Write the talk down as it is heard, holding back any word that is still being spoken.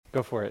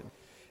Go for it.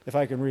 If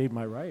I can read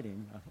my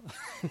writing.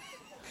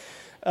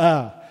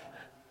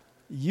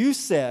 You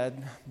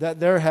said that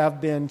there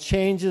have been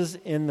changes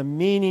in the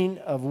meaning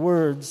of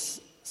words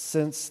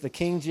since the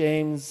King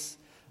James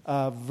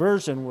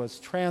Version was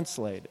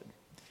translated.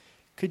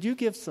 Could you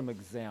give some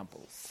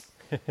examples?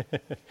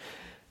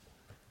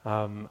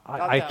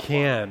 I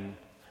can.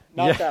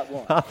 Not that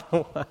one. Not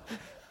the one.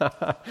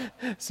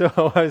 So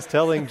I was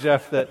telling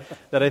Jeff that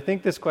I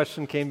think this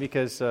question came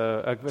because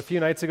a few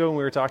nights ago when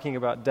we were talking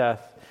about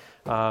death,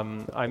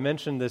 I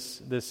mentioned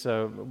this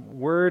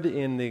word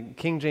in the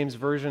King James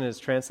Version is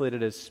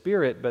translated as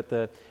spirit, but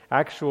the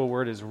actual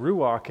word is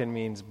ruach and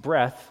means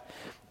breath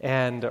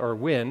or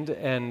wind,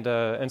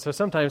 and so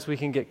sometimes we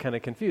can get kind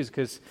of confused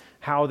because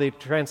how they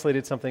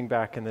translated something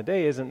back in the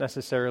day isn't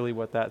necessarily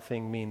what that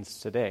thing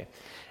means today.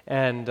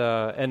 And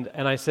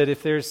I said,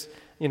 if there's,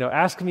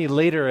 ask me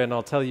later and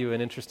I'll tell you an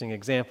interesting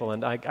example.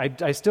 And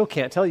I still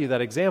can't tell you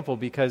that example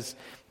because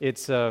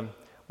it's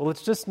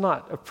just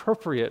not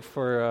appropriate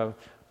for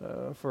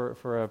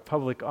a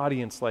public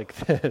audience like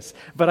this.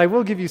 But I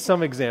will give you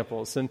some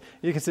examples, and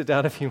you can sit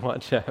down if you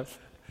want, Jeff.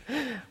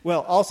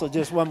 Well, also,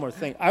 just one more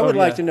thing. I would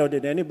like to know,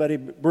 did anybody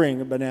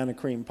bring a banana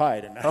cream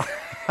pie tonight?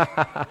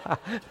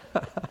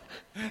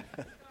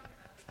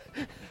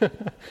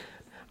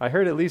 I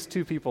heard at least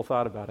 2 people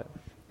thought about it.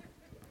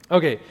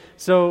 Okay,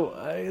 so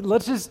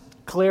let's just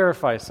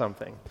clarify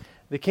something.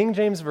 The King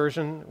James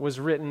Version was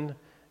written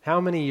how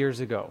many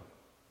years ago?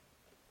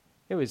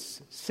 It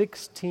was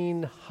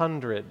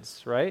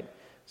 1600s, right?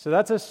 So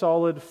that's a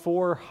solid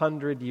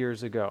 400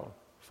 years ago.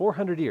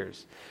 400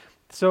 years.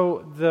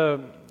 So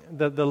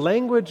the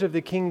language of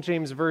the King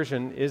James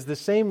Version is the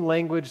same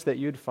language that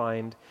you'd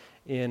find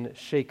in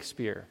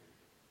Shakespeare.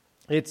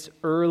 It's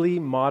early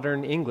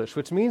modern English,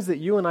 which means that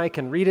you and I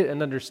can read it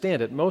and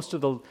understand it. Most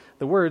of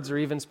the words are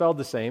even spelled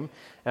the same.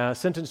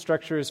 Sentence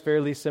structure is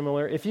fairly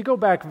similar. If you go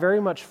back very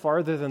much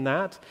farther than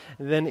that,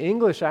 then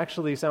English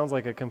actually sounds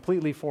like a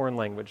completely foreign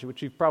language,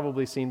 which you've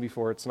probably seen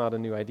before. It's not a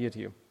new idea to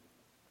you.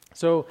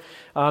 So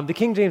the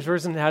King James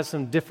Version has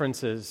some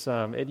differences.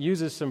 It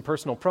uses some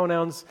personal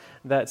pronouns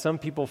that some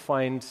people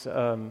find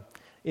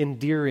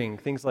endearing,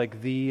 things like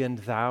thee and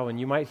thou, and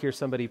you might hear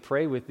somebody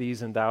pray with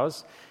these and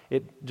thous.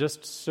 It,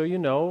 just so you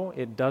know,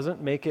 it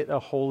doesn't make it a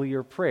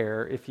holier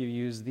prayer if you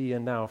use thee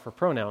and thou for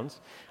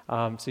pronouns.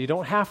 So you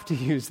don't have to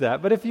use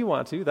that, but if you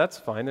want to, that's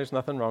fine. There's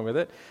nothing wrong with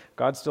it.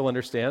 God still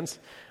understands.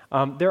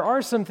 There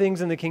are some things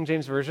in the King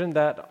James Version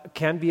that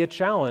can be a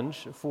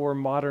challenge for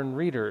modern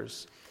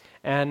readers.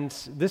 And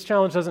this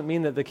challenge doesn't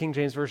mean that the King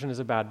James Version is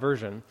a bad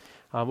version.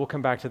 We'll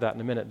come back to that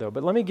in a minute, though.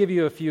 But let me give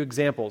you a few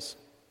examples.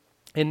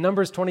 In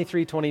Numbers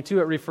 23:22,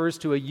 it refers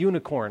to a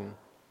unicorn.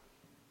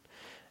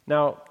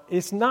 Now,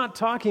 it's not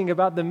talking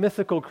about the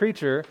mythical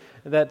creature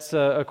that's,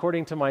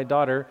 according to my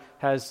daughter,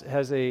 has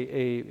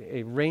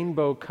a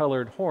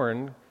rainbow-colored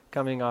horn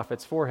coming off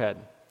its forehead.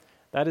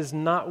 That is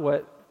not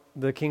what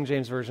the King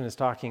James Version is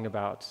talking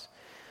about.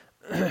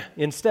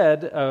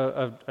 Instead,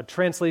 a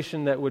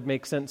translation that would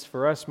make sense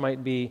for us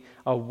might be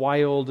a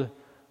wild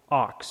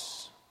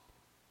ox.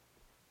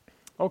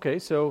 Okay,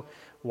 so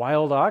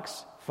wild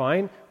ox,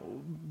 fine.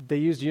 They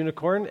used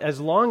unicorn. As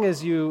long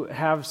as you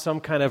have some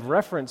kind of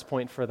reference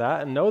point for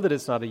that and know that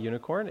it's not a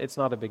unicorn, it's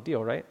not a big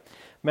deal, right?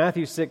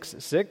 Matthew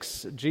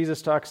 6:6,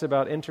 Jesus talks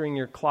about entering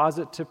your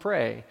closet to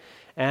pray.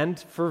 And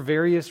for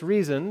various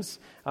reasons,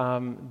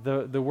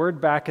 the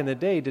word back in the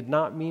day did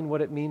not mean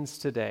what it means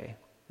today.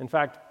 In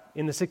fact,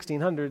 in the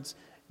 1600s,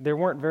 there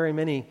weren't very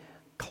many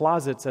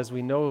closets as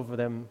we know of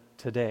them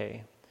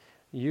today.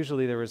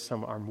 Usually there was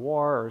some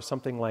armoire or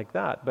something like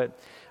that. But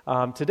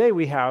today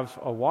we have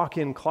a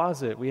walk-in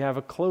closet. We have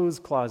a clothes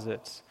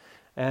closet.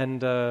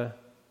 And,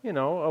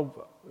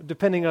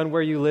 depending on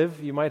where you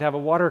live, you might have a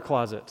water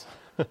closet.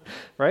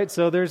 Right?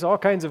 So there's all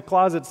kinds of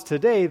closets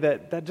today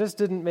that just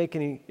didn't make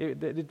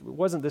it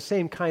wasn't the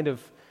same kind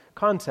of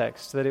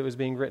context that it was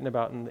being written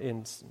about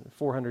in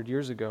 400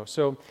 years ago.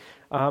 So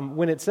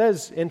when it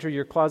says enter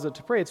your closet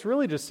to pray, it's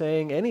really just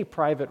saying any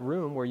private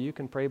room where you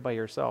can pray by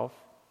yourself.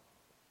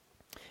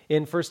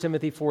 In 1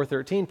 Timothy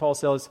 4:13, Paul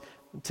says,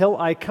 "Till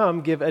I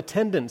come, give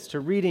attendance to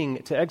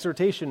reading, to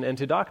exhortation, and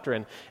to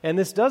doctrine." And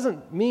this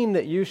doesn't mean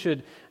that you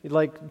should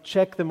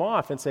check them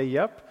off and say,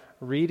 yep,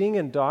 reading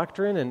and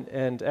doctrine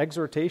and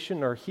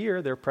exhortation are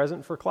here, they're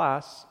present for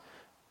class.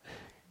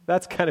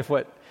 That's kind of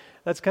what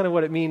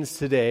it means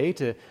today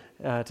to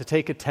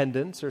take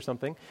attendance or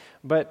something.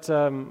 But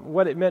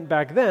what it meant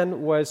back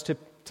then was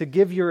to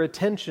give your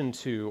attention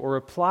to or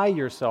apply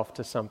yourself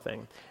to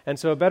something. And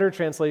so a better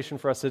translation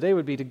for us today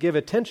would be to give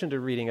attention to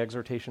reading,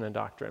 exhortation, and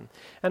doctrine.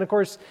 And of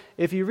course,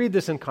 if you read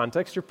this in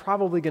context, you're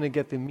probably going to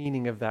get the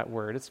meaning of that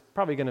word. It's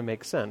probably going to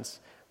make sense.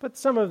 But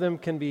some of them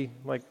can be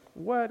like,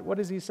 what? What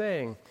is he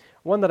saying?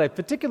 One that I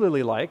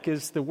particularly like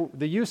is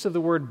the use of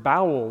the word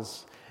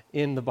bowels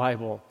in the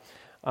Bible.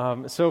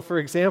 So, for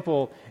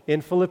example, in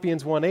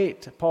Philippians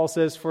 1:8, Paul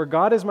says, "For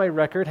God is my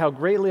record, how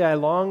greatly I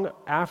long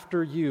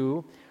after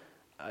you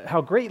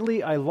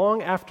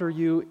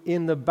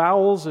in the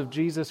bowels of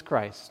Jesus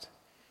Christ."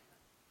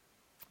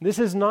 This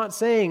is not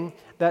saying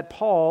that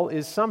Paul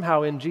is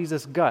somehow in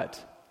Jesus'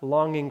 gut,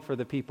 longing for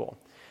the people.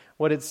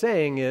 What it's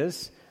saying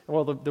is,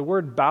 well, the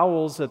word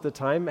bowels at the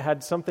time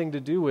had something to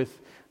do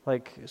with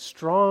like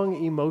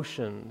strong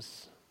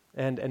emotions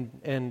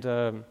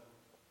and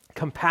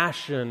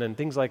compassion and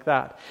things like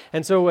that.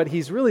 And so what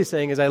he's really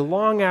saying is, I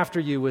long after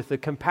you with the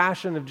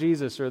compassion of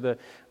Jesus or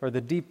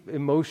the deep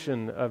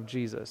emotion of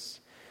Jesus.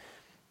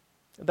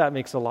 That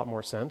makes a lot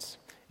more sense.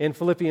 In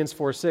Philippians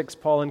 4:6,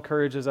 Paul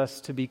encourages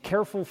us to be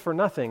careful for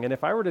nothing. And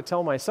if I were to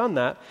tell my son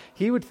that,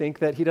 he would think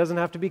that he doesn't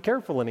have to be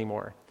careful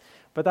anymore.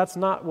 But that's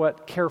not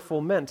what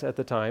careful meant at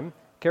the time.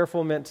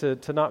 Careful meant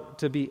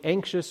to be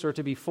anxious or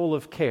to be full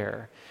of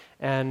care.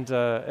 And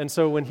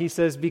so when he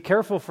says be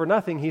careful for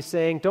nothing, he's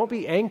saying don't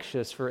be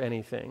anxious for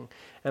anything.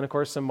 And of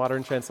course, some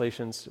modern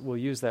translations will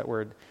use that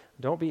word.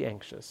 Don't be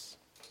anxious.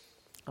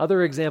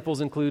 Other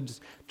examples include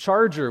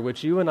charger,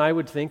 which you and I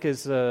would think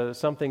is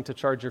something to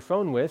charge your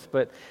phone with,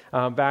 but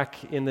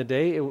back in the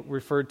day, it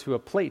referred to a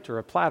plate or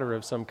a platter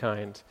of some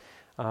kind,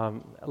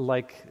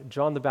 like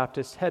John the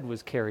Baptist's head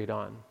was carried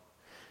on.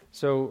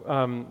 So,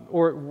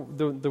 or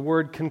the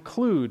word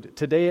conclude.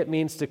 Today it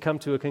means to come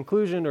to a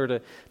conclusion or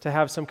to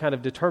have some kind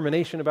of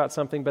determination about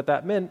something, but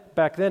that meant,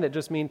 back then, it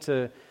just meant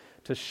to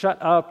shut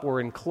up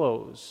or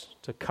enclose,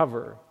 to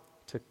cover,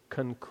 to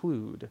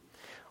conclude,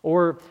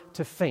 or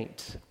to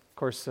faint. Of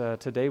course,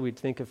 today we'd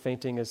think of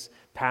fainting as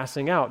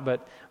passing out,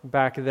 but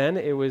back then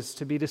it was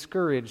to be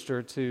discouraged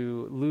or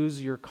to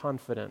lose your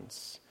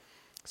confidence.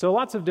 So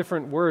lots of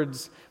different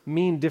words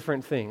mean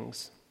different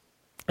things.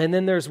 And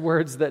then there's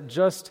words that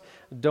just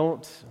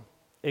don't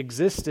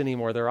exist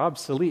anymore. They're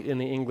obsolete in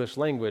the English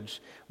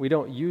language. We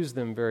don't use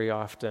them very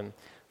often.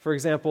 For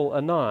example,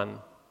 anon.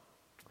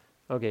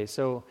 Okay,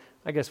 so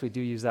I guess we do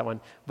use that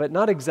one, but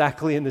not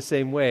exactly in the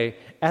same way.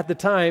 At the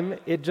time,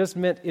 it just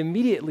meant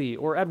immediately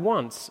or at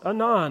once,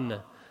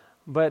 anon.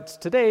 But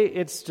today,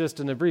 it's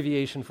just an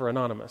abbreviation for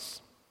anonymous.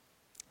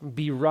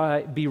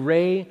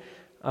 Bewray,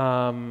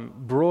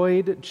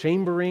 broid,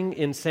 chambering,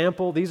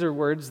 ensample, these are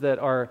words that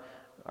are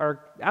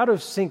out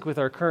of sync with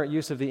our current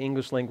use of the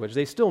English language.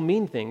 They still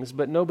mean things,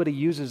 but nobody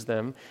uses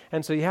them,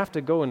 and so you have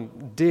to go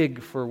and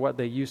dig for what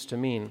they used to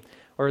mean.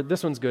 Or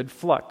this one's good,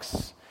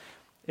 flux.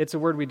 It's a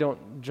word we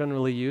don't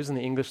generally use in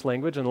the English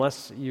language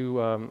unless you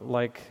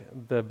like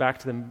the Back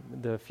to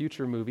the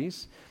Future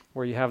movies,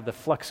 where you have the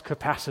flux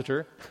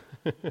capacitor.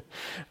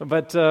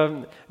 But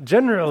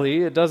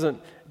generally, it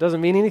doesn't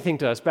mean anything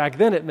to us. Back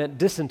then, it meant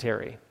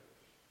dysentery.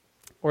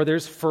 Or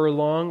there's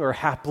furlong or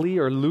haply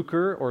or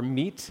lucre or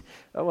meet.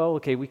 Oh, well,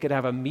 okay, we could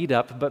have a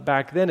meetup, but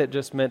back then it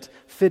just meant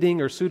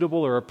fitting or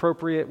suitable or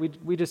appropriate.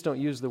 We just don't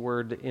use the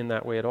word in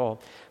that way at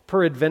all.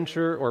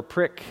 Peradventure or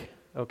prick.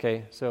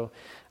 Okay, so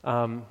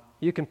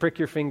you can prick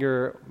your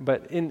finger,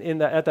 but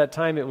at that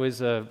time it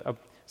was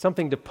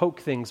something to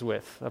poke things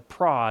with, a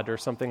prod or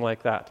something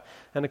like that.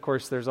 And of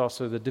course, there's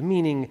also the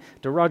demeaning,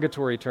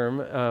 derogatory term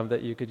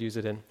that you could use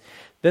it in.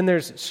 Then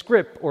there's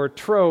scrip or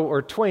trow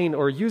or twain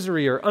or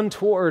usury or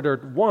untoward or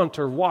want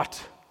or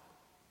wot.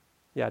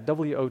 Yeah,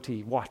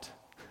 W-O-T, wot.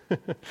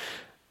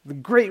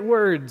 Great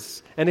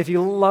words. And if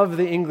you love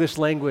the English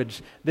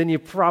language, then you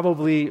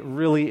probably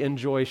really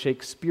enjoy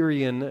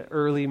Shakespearean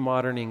early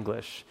modern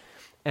English.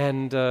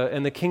 And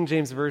the King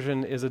James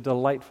Version is a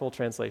delightful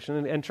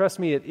translation. And trust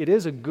me, it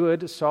is a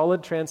good,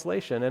 solid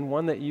translation and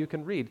one that you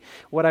can read.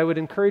 What I would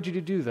encourage you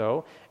to do,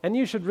 though, and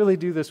you should really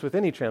do this with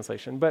any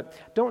translation, but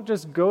don't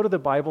just go to the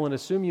Bible and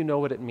assume you know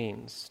what it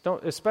means.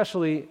 Don't,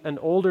 especially an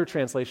older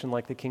translation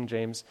like the King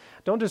James.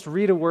 Don't just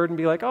read a word and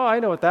be like, oh, I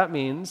know what that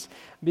means,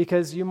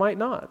 because you might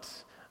not.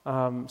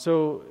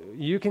 So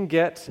you can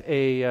get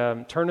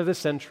a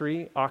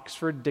turn-of-the-century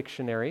Oxford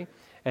Dictionary,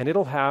 and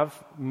it'll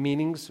have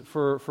meanings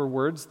for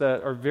words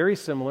that are very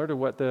similar to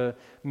what the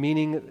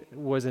meaning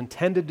was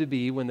intended to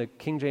be when the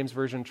King James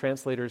Version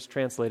translators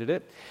translated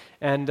it.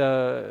 And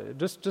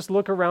just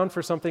look around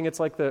for something. It's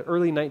like the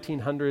early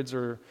 1900s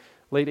or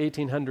late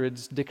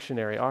 1800s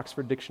dictionary,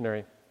 Oxford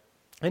Dictionary.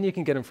 And you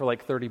can get them for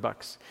like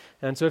 $30.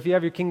 And so if you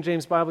have your King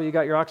James Bible, you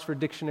got your Oxford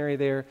Dictionary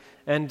there,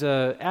 and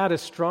add a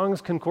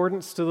Strong's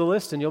Concordance to the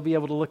list, and you'll be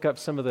able to look up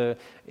some of the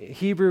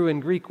Hebrew and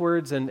Greek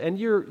words, and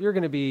you're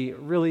going to be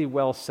really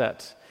well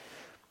set.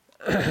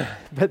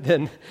 But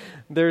then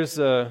there's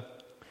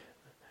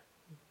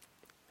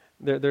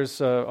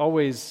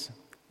always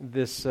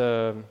this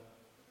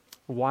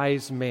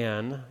wise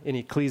man in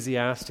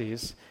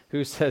Ecclesiastes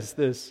who says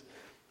this: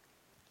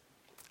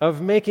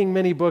 "Of making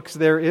many books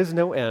there is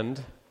no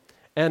end,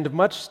 and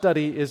much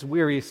study is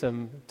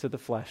wearisome to the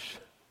flesh."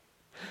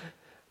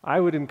 I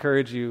would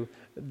encourage you,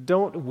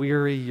 don't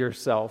weary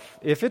yourself.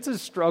 If it's a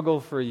struggle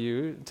for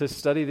you to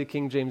study the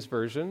King James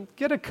Version,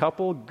 get a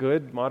couple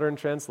good modern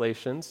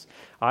translations.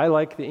 I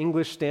like the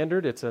English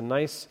Standard. It's a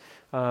nice,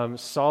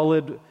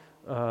 solid,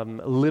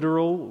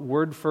 literal,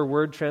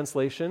 word-for-word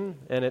translation,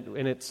 and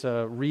it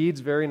reads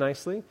very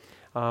nicely.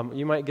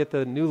 You might get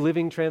the New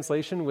Living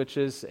Translation, which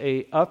is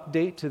a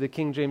update to the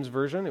King James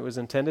Version. It was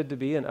intended to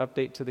be an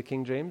update to the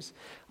King James.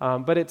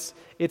 But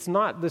it's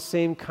not the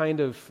same kind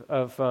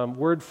of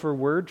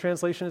word-for-word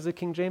translation as the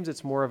King James.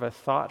 It's more of a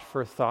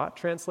thought-for-thought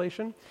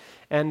translation.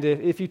 And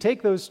if you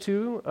take those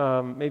two,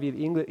 maybe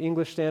the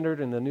English Standard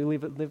and the New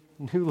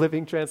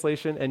Living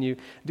Translation, and you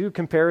do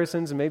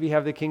comparisons and maybe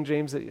have the King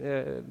James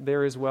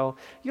there as well,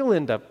 you'll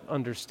end up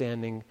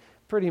understanding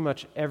pretty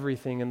much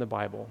everything in the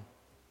Bible.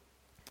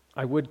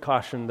 I would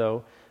caution,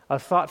 though, a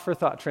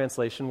thought-for-thought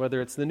translation,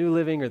 whether it's the New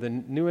Living or the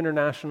New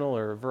International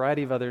or a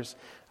variety of others,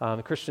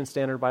 the Christian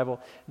Standard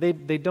Bible, they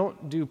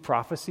don't do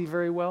prophecy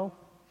very well.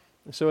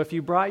 So if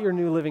you brought your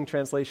New Living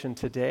Translation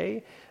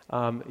today,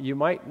 you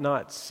might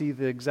not see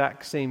the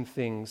exact same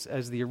things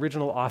as the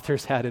original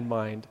authors had in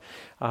mind,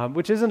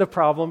 which isn't a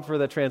problem for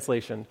the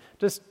translation.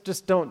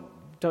 Just don't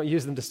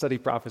use them to study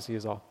prophecy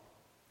is all.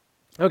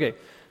 Okay.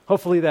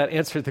 Hopefully that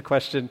answered the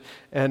question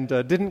and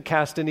didn't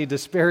cast any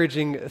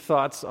disparaging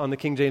thoughts on the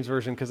King James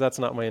Version, because that's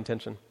not my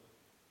intention.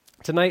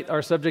 Tonight,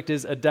 our subject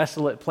is a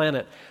desolate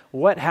planet.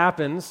 What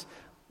happens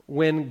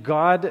when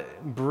God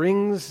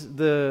brings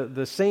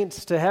the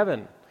saints to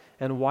heaven?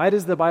 And why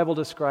does the Bible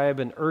describe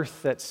an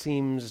earth that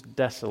seems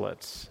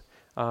desolate?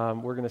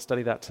 We're going to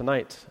study that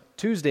tonight.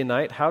 Tuesday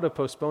night, how to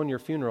postpone your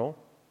funeral.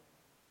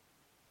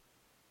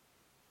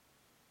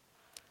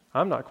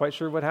 I'm not quite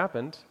sure what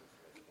happened.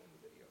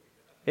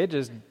 It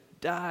just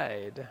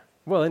died.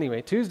 Well,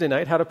 anyway, Tuesday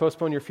night, how to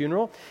postpone your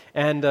funeral.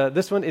 And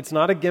this one, it's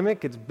not a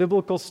gimmick. It's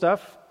biblical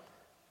stuff.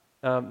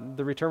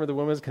 The return of the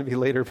woman is going to be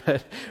later,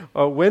 but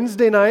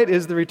Wednesday night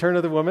is the return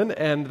of the woman,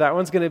 and that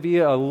one's going to be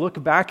a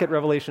look back at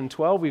Revelation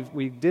 12.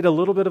 We did a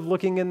little bit of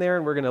looking in there,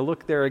 and we're going to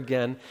look there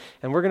again.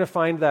 And we're going to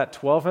find that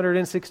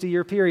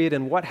 1,260-year period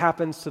and what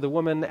happens to the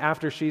woman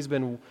after she's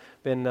been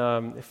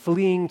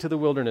fleeing to the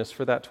wilderness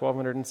for that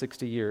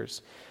 1,260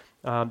 years.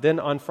 Then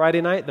on Friday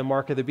night, the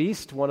mark of the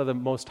beast, one of the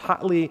most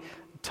hotly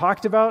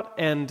talked about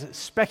and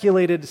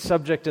speculated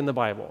subject in the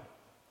Bible.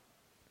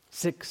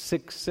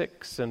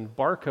 666 and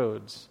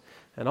barcodes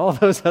and all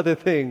those other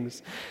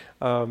things.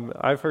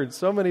 I've heard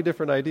so many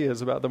different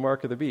ideas about the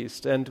mark of the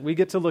beast. And we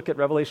get to look at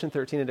Revelation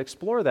 13 and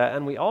explore that.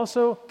 And we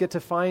also get to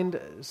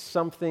find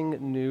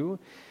something new.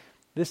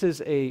 This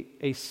is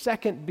a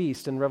second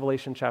beast in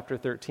Revelation chapter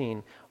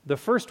 13. The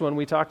first one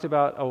we talked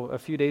about a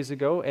few days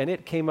ago, and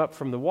it came up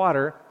from the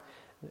water.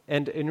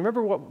 And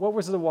remember what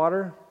was the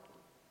water?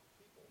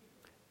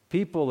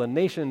 People and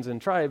nations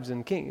and tribes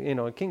and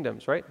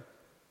kingdoms, right?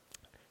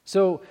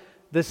 So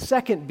the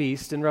second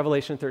beast in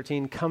Revelation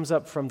 13 comes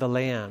up from the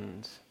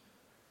land,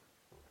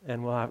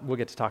 and we'll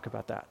get to talk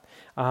about that.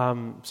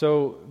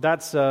 So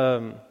that's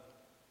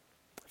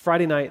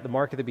Friday night, the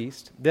mark of the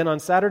beast. Then on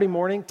Saturday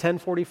morning,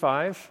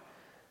 10:45,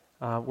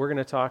 we're going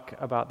to talk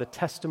about the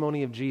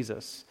testimony of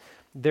Jesus.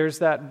 There's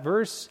that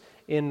verse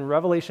in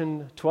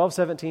Revelation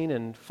 12:17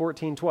 and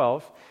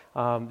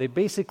 14:12, they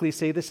basically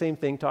say the same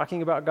thing,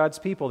 talking about God's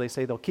people. They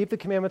say they'll keep the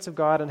commandments of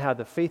God and have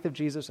the faith of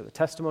Jesus or the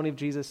testimony of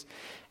Jesus.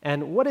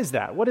 And what is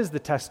that? What is the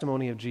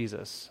testimony of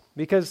Jesus?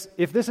 Because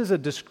if this is a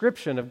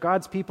description of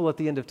God's people at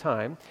the end of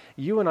time,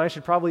 you and I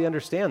should probably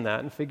understand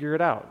that and figure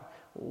it out.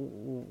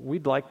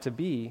 We'd like to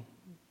be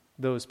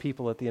those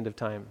people at the end of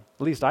time.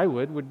 At least I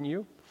would, wouldn't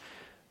you?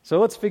 So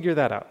let's figure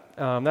that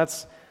out.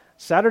 That's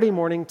Saturday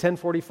morning,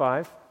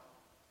 10:45.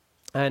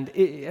 And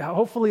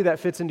hopefully that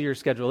fits into your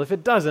schedule. If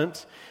it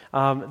doesn't,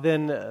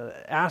 then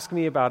ask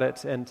me about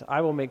it, and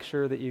I will make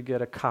sure that you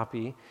get a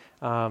copy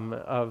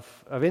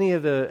of any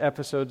of the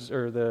episodes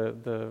or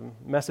the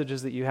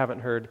messages that you haven't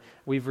heard.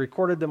 We've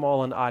recorded them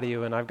all in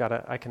audio, and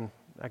I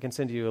can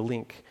send you a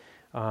link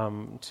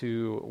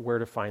to where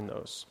to find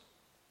those.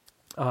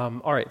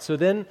 All right, so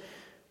then,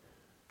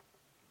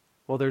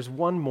 there's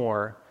one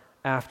more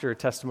after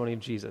Testimony of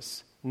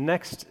Jesus.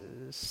 Next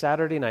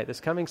Saturday night,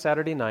 this coming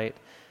Saturday night,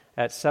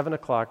 at 7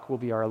 o'clock will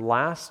be our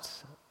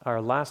last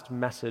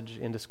message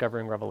in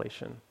Discovering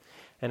Revelation.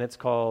 And it's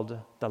called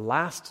The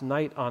Last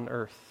Night on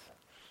Earth.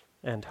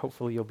 And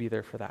hopefully you'll be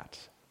there for that.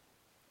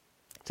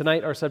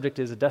 Tonight our subject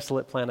is a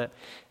desolate planet.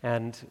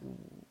 And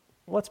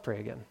let's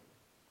pray again.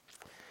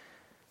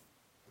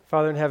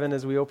 Father in heaven,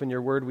 as we open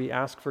your word, we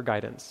ask for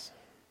guidance.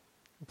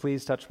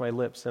 Please touch my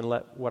lips and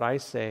let what I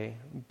say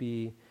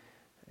be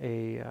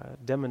a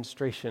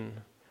demonstration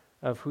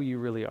of who you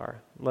really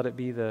are. Let it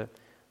be the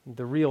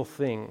real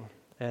thing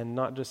and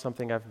not just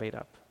something I've made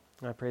up.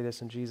 And I pray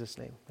this in Jesus'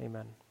 name.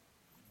 Amen.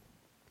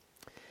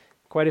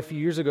 Quite a few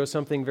years ago,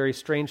 something very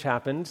strange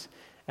happened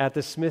at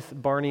the Smith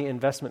Barney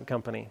Investment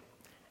Company.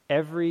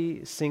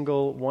 Every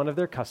single one of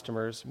their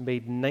customers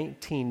made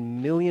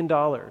 $19 million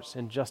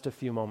in just a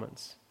few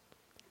moments.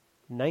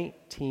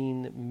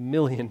 $19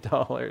 million.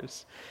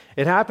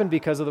 It happened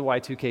because of the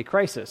Y2K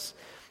crisis.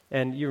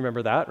 And you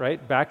remember that,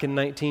 right? Back in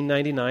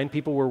 1999,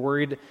 people were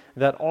worried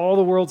that all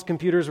the world's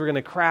computers were going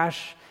to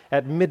crash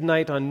at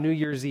midnight on New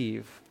Year's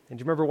Eve. And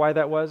do you remember why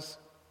that was?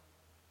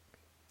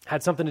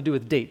 Had something to do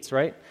with dates,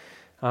 right?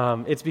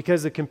 It's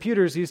because the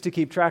computers used to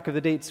keep track of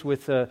the dates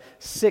with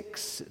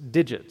 6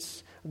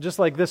 digits, just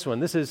like this one.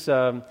 This is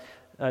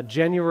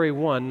January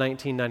 1,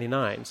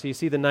 1999. So you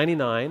see the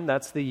 99,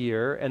 that's the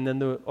year, and then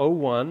the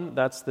 01,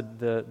 that's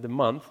the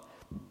month,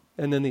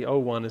 and then the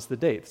 01 is the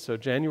date. So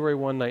January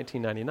 1,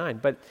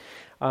 1999. But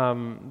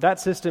that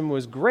system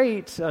was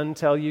great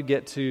until you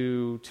get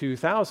to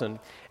 2000.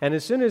 And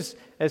as soon as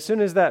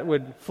that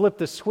would flip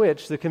the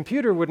switch, the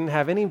computer wouldn't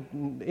have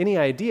any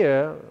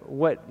idea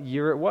what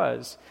year it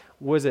was.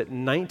 Was it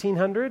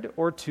 1900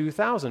 or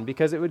 2000?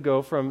 Because it would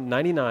go from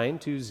 99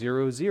 to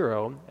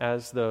 00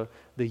 as the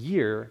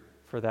year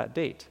for that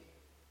date.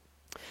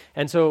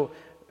 And so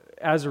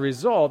as a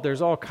result,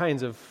 there's all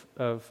kinds of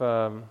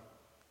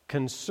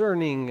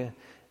concerning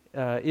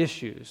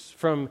issues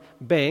from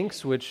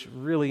banks, which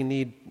really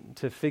need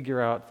to figure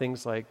out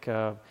things like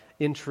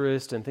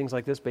interest and things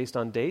like this based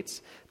on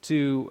dates,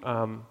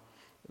 to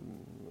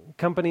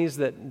companies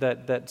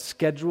that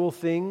schedule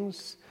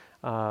things,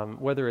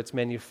 whether it's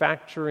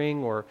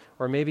manufacturing or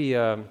maybe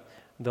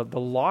the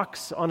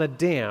locks on a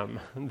dam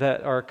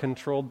that are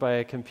controlled by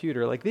a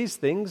computer. Like, these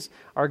things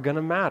are going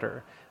to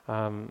matter.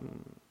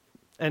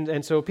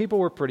 And so people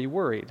were pretty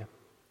worried.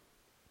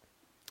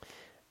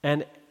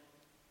 And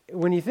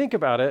when you think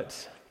about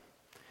it,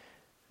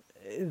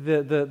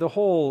 the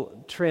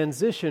whole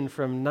transition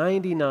from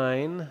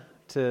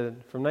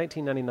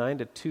 1999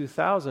 to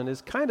 2000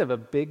 is kind of a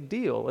big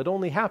deal. It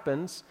only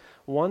happens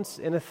once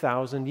in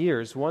 1,000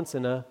 years, once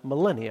in a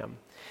millennium.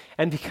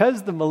 And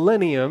because the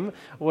millennium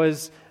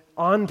was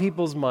on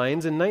people's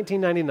minds, in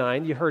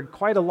 1999, you heard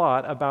quite a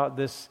lot about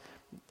this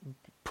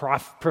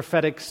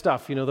prophetic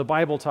stuff. You know, the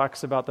Bible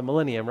talks about the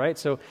millennium, right?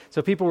 So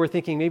people were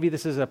thinking maybe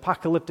this is an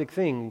apocalyptic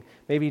thing.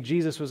 Maybe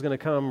Jesus was going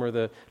to come, or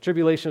the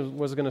tribulation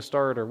was going to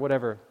start, or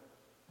whatever.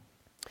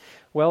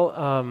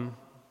 Well,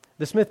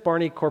 the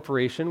Smith-Barney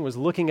Corporation was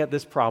looking at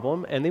this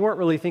problem, and they weren't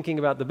really thinking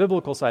about the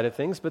biblical side of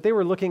things, but they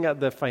were looking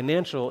at the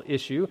financial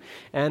issue,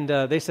 and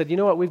they said, you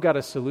know what, we've got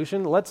a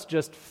solution. Let's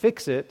just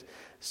fix it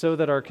so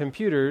that our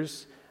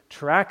computers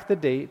track the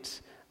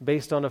date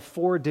based on a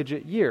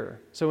 4-digit year.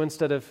 So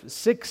instead of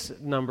 6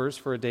 numbers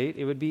for a date,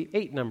 it would be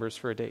 8 numbers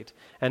for a date.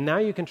 And now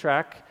you can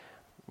track,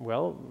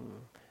 well,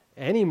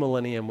 any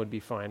millennium would be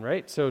fine,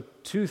 right? So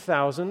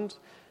 2000,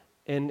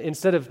 and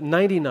instead of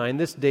 99,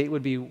 this date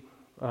would be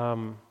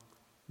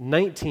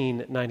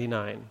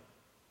 1999,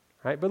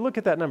 right? But look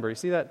at that number. You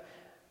see that?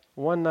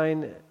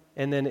 19,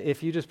 and then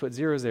if you just put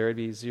zeros there, it'd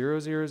be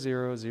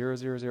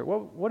 0000000.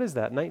 What is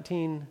that?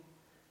 19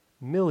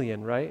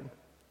 million, right?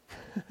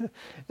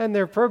 And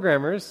their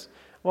programmers,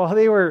 while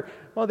they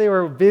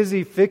were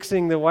busy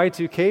fixing the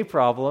Y2K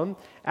problem,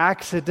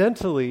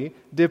 accidentally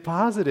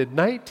deposited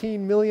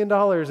 $19 million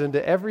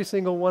into every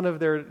single one of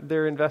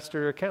their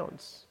investor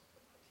accounts.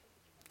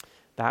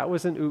 That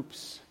was an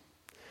oops.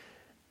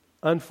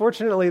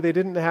 Unfortunately, they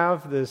didn't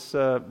have this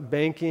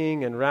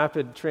banking and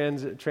rapid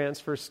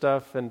transfer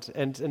stuff,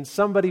 and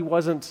somebody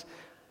wasn't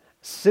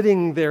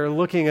sitting there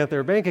looking at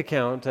their bank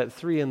account at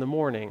 3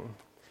 a.m.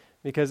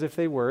 Because if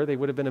they were, they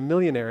would have been a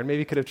millionaire and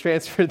maybe could have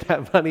transferred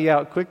that money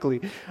out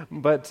quickly.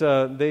 But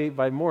they,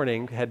 by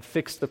morning, had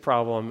fixed the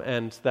problem,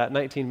 and that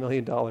 $19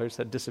 million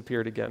had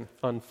disappeared again,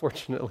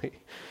 unfortunately.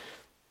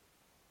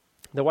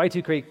 The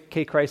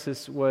Y2K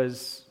crisis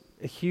was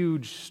a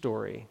huge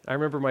story. I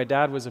remember my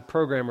dad was a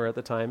programmer at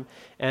the time,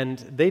 and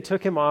they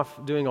took him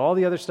off doing all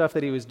the other stuff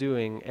that he was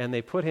doing, and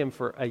they put him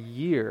for a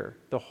year,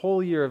 the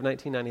whole year of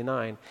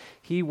 1999.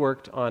 He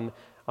worked on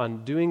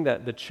doing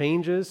the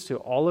changes to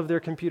all of their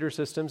computer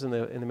systems in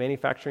the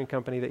manufacturing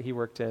company that he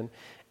worked in,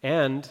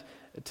 and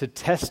to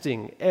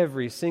testing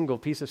every single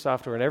piece of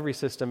software in every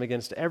system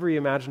against every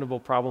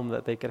imaginable problem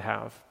that they could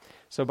have.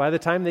 So by the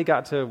time they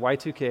got to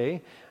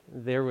Y2K,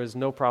 there was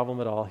no problem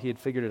at all. He had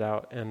figured it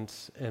out, and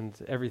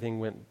everything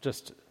went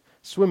just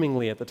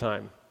swimmingly at the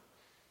time.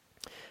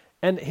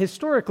 And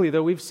historically,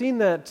 though, we've seen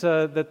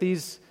that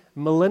these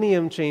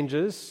millennium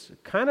changes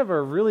kind of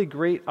are really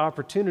great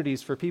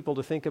opportunities for people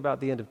to think about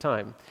the end of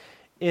time.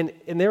 And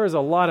there was a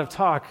lot of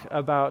talk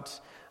about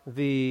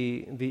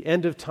the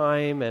end of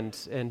time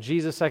and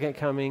Jesus' second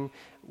coming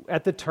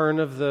at the turn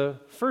of the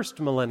first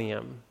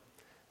millennium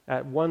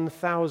at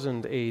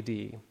 1000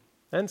 AD.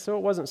 And so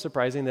it wasn't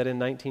surprising that in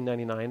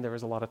 1999 there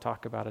was a lot of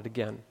talk about it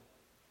again.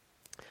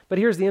 But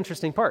here's the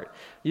interesting part.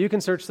 You can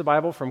search the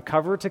Bible from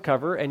cover to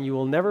cover and you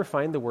will never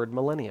find the word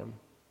millennium.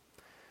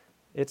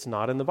 It's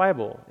not in the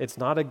Bible. It's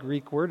not a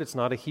Greek word. It's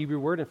not a Hebrew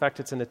word. In fact,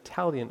 it's an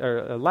Italian or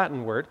a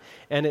Latin word,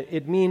 and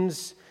it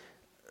means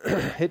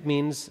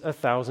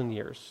 1,000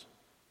 years.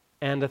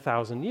 And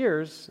 1,000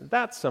 years,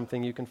 that's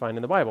something you can find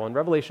in the Bible. In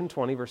Revelation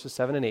 20, verses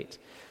 7 and 8.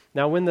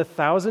 Now, when the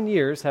 1,000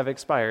 years have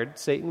expired,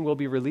 Satan will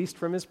be released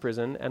from his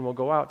prison and will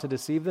go out to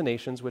deceive the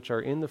nations which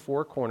are in the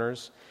 4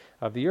 corners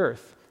of the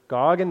earth,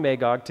 Gog and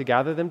Magog, to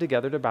gather them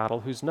together to battle,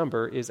 whose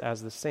number is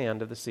as the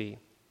sand of the sea.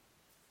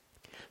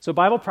 So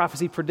Bible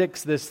prophecy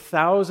predicts this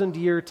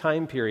 1,000-year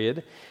time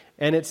period,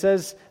 and it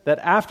says that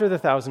after the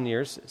 1,000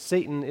 years,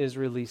 Satan is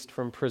released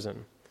from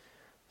prison.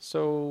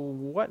 So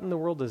what in the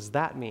world does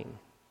that mean?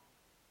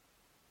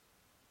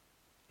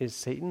 Is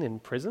Satan in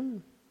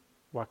prison?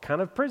 What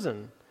kind of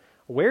prison?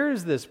 Where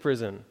is this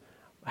prison?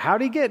 How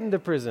did he get into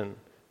prison?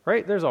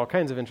 right? There's all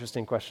kinds of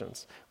interesting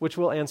questions, which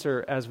we'll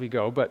answer as we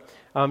go. But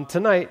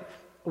tonight,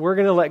 we're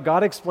going to let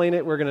God explain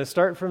it. We're going to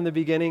start from the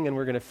beginning, and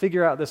we're going to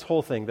figure out this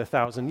whole thing, the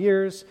 1,000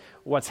 years,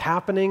 what's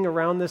happening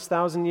around this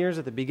 1,000 years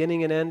at the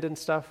beginning and end and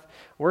stuff.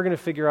 We're going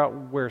to figure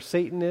out where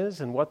Satan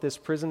is and what this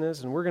prison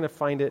is, and we're going to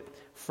find it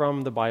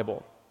from the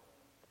Bible.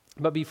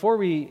 But before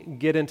we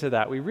get into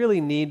that, we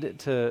really need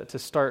to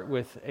start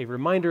with a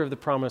reminder of the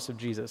promise of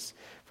Jesus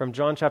from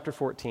John chapter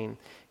 14.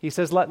 He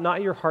says, "Let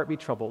not your heart be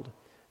troubled.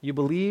 You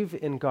believe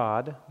in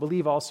God,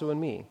 believe also in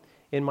me.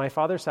 In my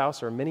Father's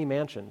house are many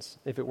mansions.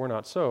 If it were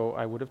not so,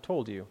 I would have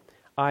told you.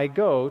 I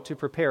go to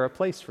prepare a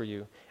place for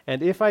you.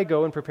 And if I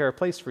go and prepare a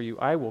place for you,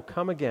 I will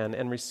come again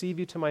and receive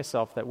you to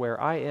myself, that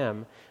where I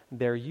am,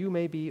 there you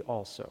may be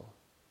also."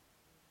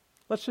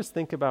 Let's just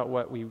think about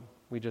what we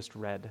just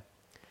read.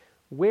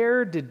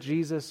 Where did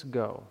Jesus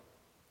go?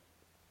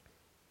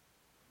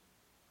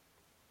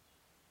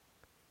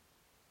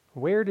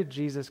 Where did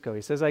Jesus go?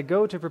 He says, "I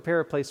go to prepare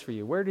a place for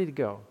you." Where did he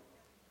go?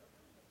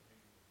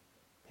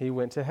 He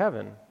went to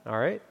heaven, all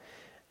right?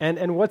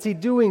 And what's he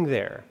doing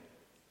there?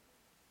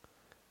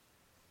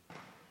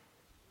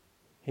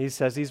 He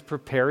says he's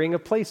preparing a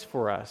place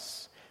for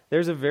us.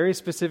 There's a very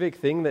specific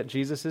thing that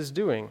Jesus is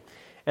doing.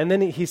 And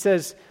then he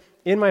says,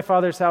 "In my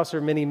Father's house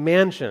are many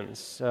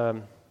mansions."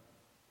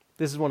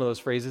 This is one of those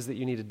phrases that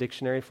you need a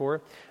dictionary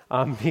for,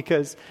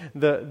 because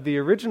the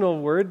original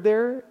word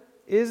there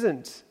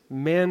isn't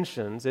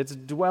mansions, it's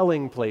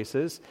dwelling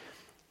places,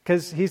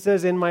 because he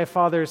says, "In my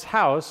Father's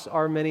house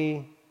are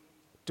many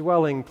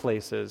dwelling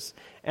places."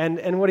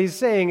 And what he's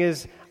saying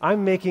is,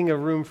 I'm making a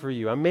room for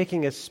you. I'm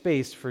making a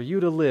space for you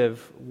to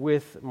live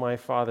with my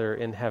Father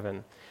in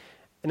heaven.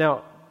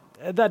 Now,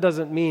 that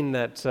doesn't mean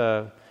that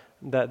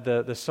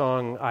the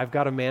song, "I've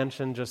Got a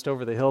Mansion Just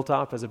Over the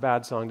Hilltop" is a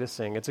bad song to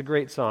sing. It's a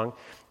great song.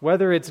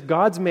 Whether it's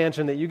God's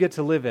mansion that you get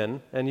to live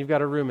in and you've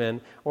got a room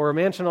in, or a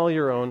mansion all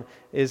your own,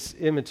 is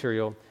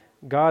immaterial.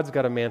 God's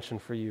got a mansion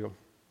for you.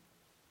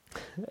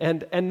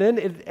 And then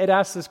it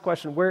asks this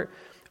question,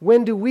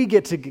 when do we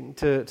get to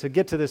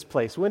get to this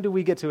place? When do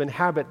we get to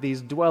inhabit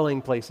these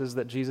dwelling places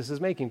that Jesus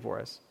is making for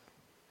us?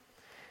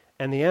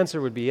 And the answer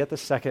would be at the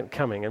second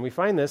coming. And we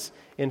find this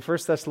in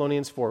 1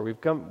 Thessalonians 4.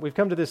 We've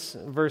come to this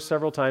verse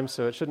several times,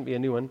 so it shouldn't be a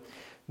new one.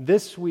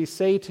 "This we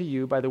say to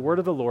you by the word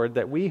of the Lord,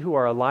 that we who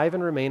are alive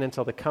and remain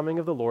until the coming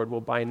of the Lord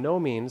will by no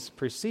means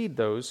precede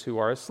those who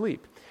are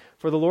asleep.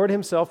 For the Lord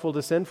himself will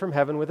descend from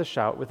heaven with a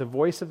shout, with the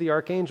voice of the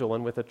archangel,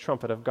 and with a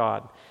trumpet of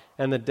God.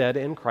 And the dead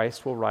in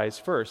Christ will rise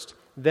first.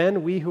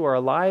 Then we who are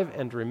alive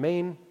and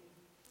remain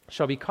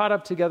shall be caught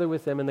up together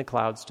with them in the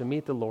clouds to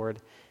meet the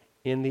Lord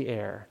in the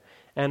air.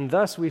 And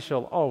thus we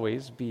shall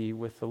always be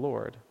with the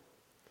Lord."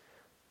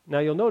 Now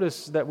you'll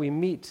notice that we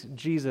meet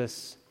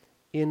Jesus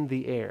in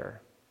the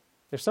air.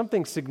 There's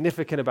something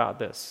significant about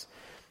this.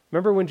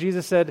 Remember when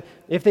Jesus said,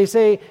 if they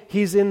say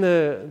he's in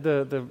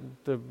the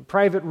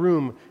private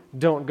room,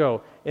 don't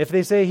go. If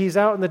they say he's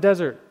out in the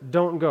desert,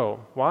 don't go.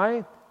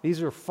 Why?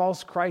 These are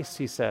false Christs,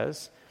 he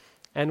says.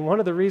 And one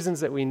of the reasons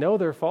that we know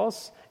they're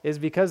false is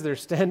because they're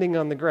standing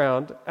on the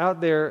ground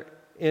out there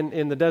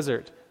in the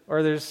desert,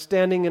 or they're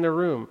standing in a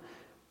room.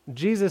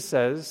 Jesus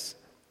says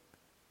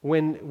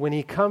when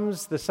he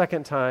comes the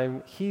second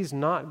time, he's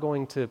not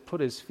going to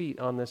put his feet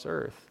on this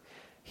earth.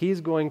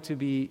 He's going to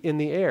be in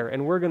the air,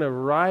 and we're going to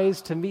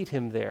rise to meet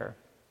him there.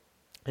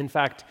 In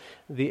fact,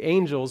 the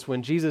angels,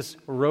 when Jesus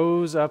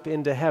rose up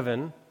into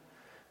heaven,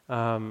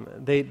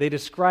 they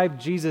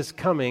described Jesus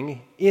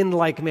coming in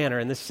like manner,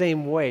 in the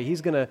same way.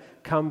 He's going to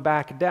come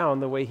back down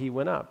the way he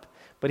went up.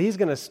 But he's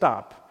going to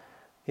stop.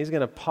 He's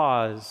going to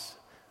pause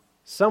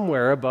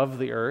somewhere above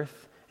the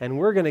earth, and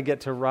we're going to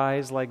get to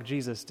rise like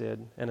Jesus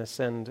did and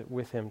ascend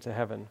with him to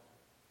heaven.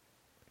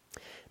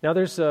 Now,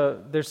 there's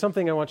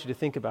something I want you to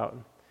think about.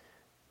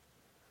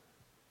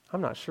 I'm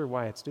not sure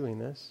why it's doing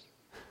this.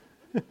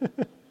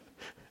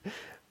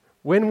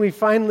 When we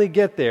finally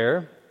get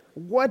there,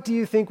 what do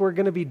you think we're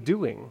going to be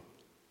doing?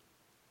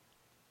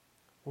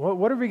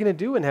 What are we going to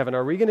do in heaven?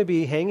 Are we going to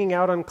be hanging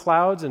out on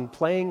clouds and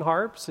playing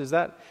harps? Is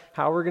that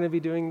how we're going to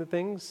be doing the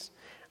things?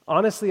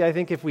 Honestly, I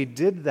think if we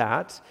did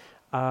that,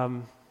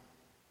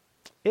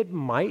 it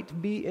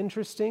might be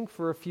interesting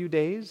for a few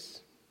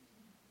days.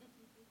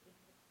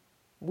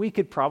 We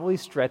could probably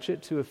stretch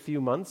it to a few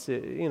months,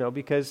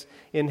 because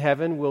in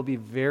heaven we'll be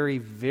very,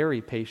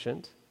 very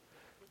patient.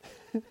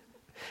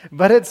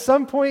 But at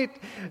some point,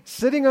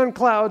 sitting on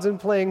clouds and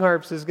playing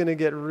harps is going to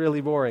get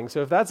really boring.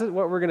 So if that's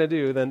what we're going to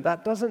do, then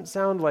that doesn't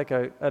sound like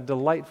a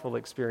delightful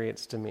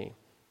experience to me.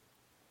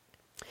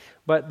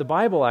 But the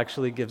Bible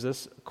actually gives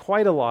us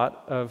quite a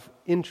lot of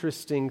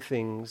interesting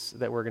things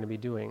that we're going to be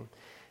doing.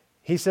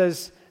 He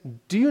says,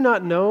 "Do you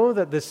not know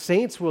that the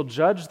saints will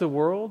judge the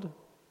world?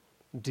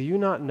 Do you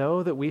not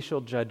know that we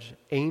shall judge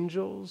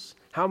angels?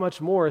 How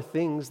much more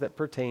things that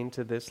pertain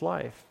to this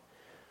life?"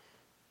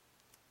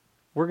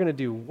 We're going to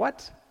do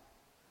what?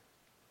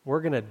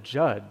 We're going to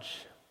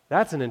judge.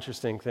 That's an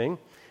interesting thing.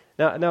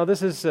 Now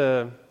this is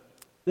a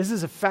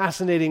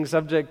fascinating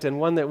subject and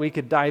one that we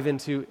could dive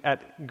into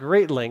at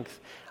great length.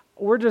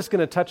 we're just going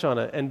to touch on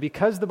it. And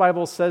because the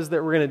Bible says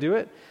that we're going to do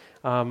it,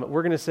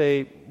 we're going to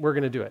say we're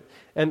going to do it.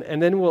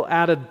 And then we'll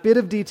add a bit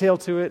of detail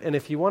to it. And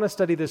if you want to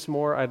study this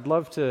more, I'd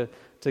love to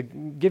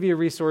give you a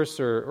resource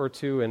or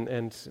two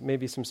and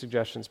maybe some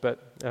suggestions, but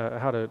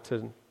how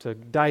to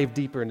dive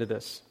deeper into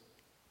this.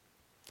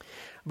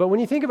 But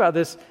when you think about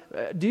this,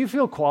 do you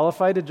feel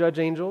qualified to judge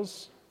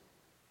angels?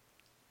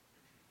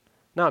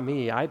 Not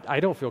me. I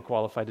don't feel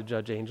qualified to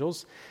judge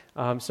angels.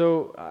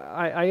 So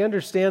I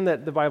understand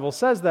that the Bible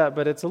says that,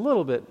 but it's a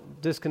little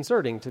bit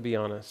disconcerting, to be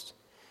honest.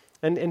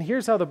 And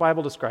here's how the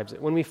Bible describes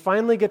it. When we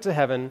finally get to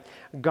heaven,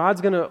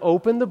 God's going to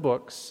open the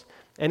books,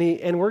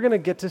 and we're going to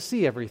get to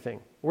see everything.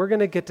 We're going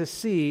to get to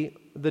see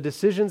the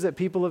decisions that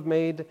people have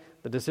made,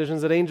 the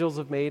decisions that angels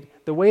have made,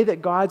 the way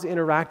that God's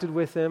interacted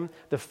with them,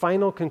 the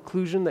final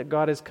conclusion that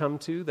God has come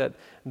to, that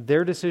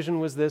their decision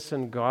was this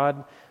and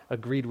God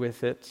agreed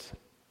with it.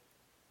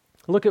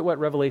 Look at what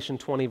Revelation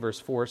 20 verse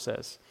 4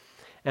 says.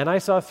 And I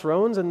saw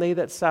thrones and they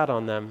that sat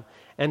on them,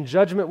 and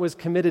judgment was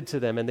committed to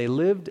them, and they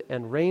lived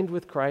and reigned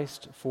with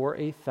Christ for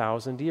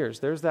 1,000 years.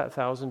 There's that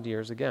 1,000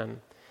 years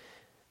again.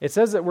 It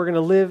says that we're going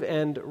to live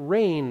and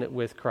reign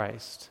with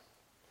Christ.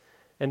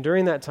 And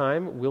during that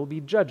time, we'll be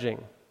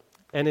judging.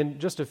 And in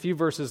just a few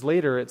verses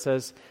later, it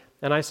says,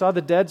 and I saw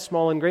the dead,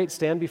 small and great,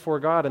 stand before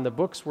God, and the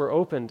books were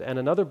opened, and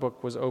another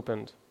book was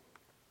opened,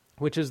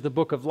 which is the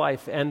book of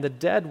life. And the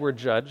dead were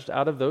judged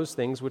out of those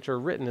things which are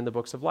written in the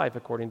books of life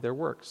according to their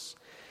works.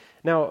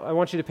 Now, I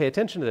want you to pay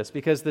attention to this,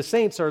 because the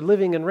saints are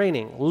living and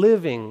reigning.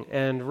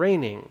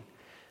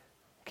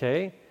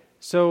 Okay?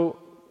 So,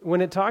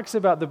 when it talks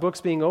about the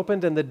books being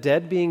opened and the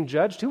dead being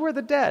judged, who are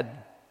the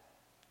dead?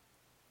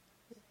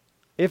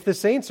 If the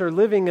saints are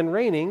living and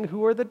reigning,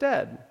 who are the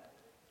dead?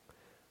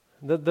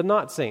 The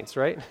not saints,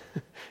 right?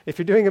 If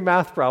you're doing a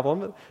math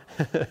problem,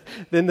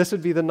 then this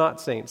would be the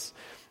not saints.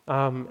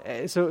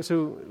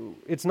 So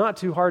it's not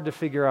too hard to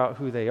figure out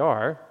who they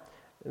are.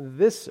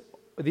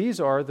 These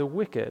are the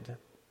wicked.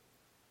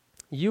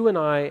 You and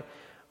I,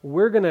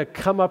 we're going to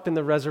come up in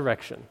the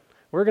resurrection.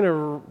 We're going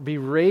to be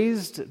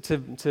raised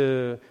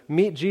to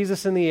meet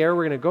Jesus in the air.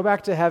 We're going to go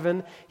back to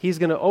heaven. He's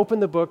going to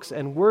open the books,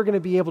 and we're going to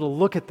be able to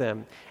look at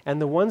them.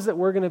 And the ones that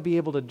we're going to be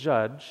able to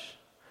judge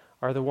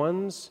are the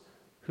ones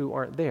who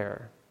aren't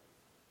there.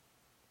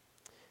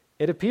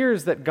 It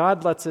appears that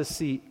God lets us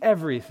see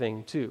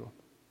everything, too.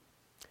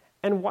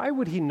 And why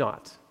would He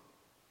not?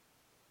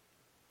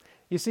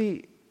 You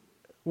see,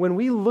 when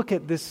we look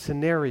at this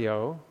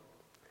scenario,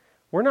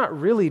 we're not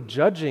really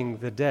judging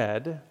the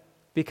dead,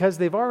 because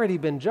they've already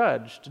been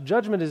judged.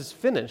 Judgment is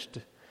finished.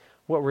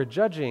 What we're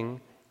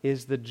judging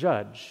is the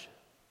judge.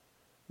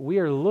 We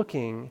are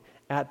looking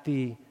at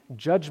the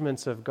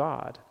judgments of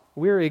God.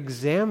 We're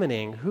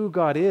examining who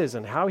God is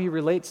and how He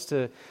relates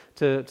to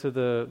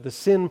the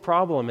sin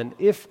problem, and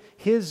if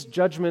His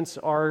judgments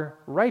are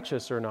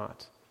righteous or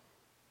not.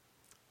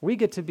 We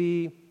get to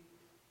be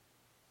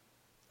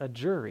a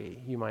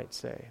jury, you might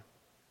say.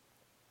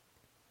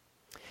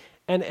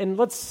 And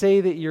let's say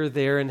that you're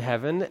there in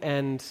heaven,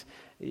 and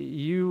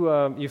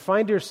you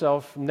find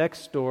yourself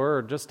next door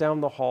or just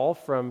down the hall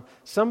from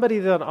somebody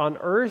that on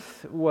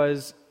earth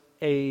was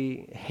a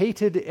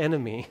hated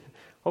enemy.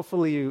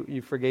 Hopefully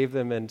you forgave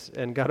them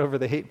and got over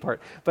the hate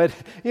part. But,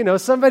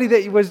 somebody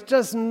that was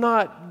just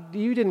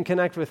you didn't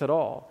connect with at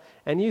all,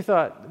 and you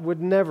thought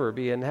would never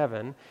be in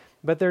heaven,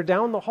 but they're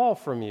down the hall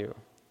from you.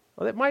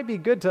 Well, it might be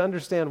good to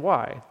understand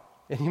why.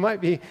 And you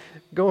might be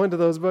going to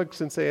those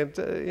books and saying,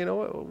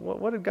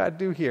 what did God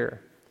do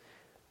here?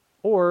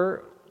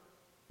 Or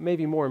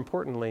maybe more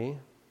importantly,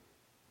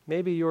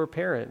 maybe your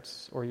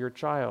parents or your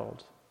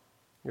child,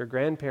 your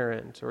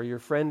grandparent or your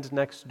friend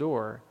next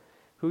door,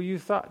 who you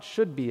thought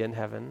should be in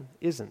heaven,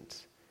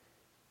 isn't.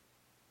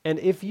 And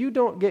if you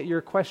don't get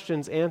your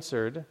questions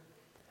answered,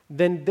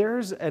 then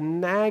there's a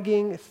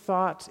nagging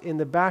thought in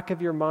the back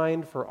of your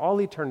mind for all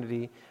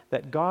eternity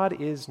that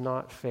God is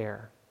not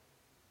fair.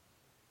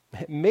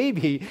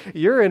 Maybe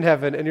you're in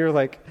heaven and you're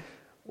like,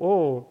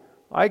 oh,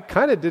 I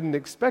kind of didn't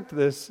expect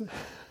this.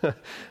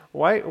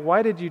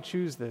 Why did you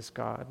choose this,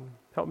 God?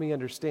 Help me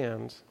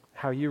understand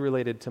how you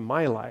related to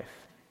my life.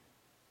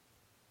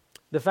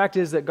 The fact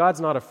is that God's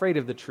not afraid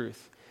of the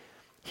truth.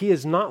 He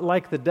is not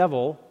like the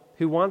devil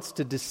who wants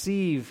to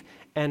deceive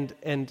and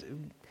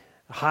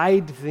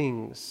hide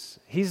things.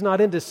 He's not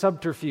into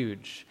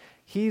subterfuge.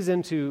 He's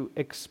into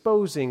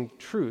exposing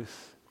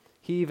truth.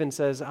 He even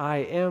says, I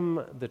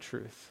am the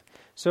truth.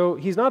 So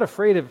He's not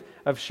afraid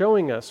of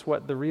showing us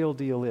what the real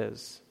deal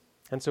is.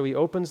 And so He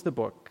opens the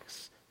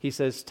books. He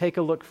says, take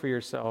a look for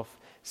yourself.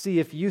 See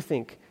if you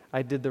think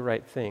I did the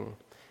right thing.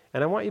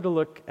 And I want you to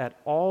look at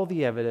all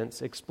the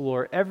evidence,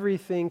 explore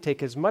everything,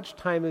 take as much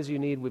time as you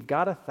need. We've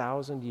got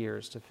 1,000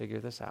 years to figure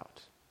this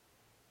out.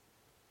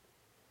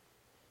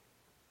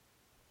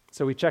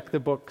 So we check the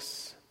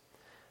books.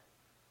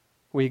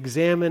 We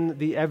examine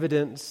the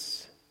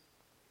evidence.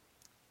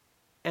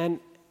 And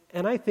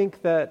I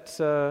think that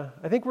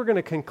we're going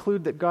to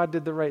conclude that God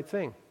did the right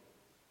thing.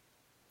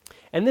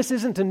 And this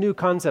isn't a new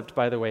concept,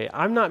 by the way.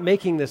 I'm not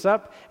making this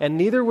up, and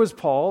neither was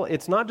Paul.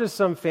 It's not just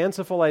some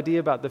fanciful idea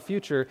about the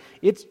future.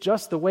 It's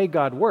just the way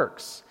God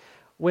works.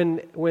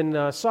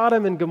 When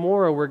Sodom and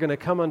Gomorrah were going to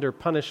come under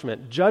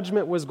punishment,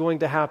 judgment was going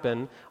to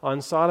happen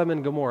on Sodom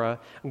and Gomorrah,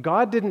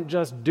 God didn't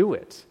just do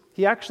it.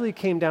 He actually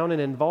came down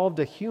and involved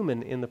a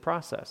human in the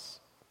process.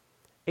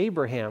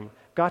 Abraham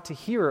got to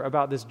hear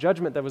about this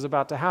judgment that was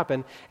about to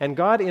happen, and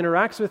God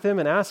interacts with him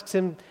and asks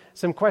him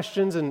some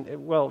questions,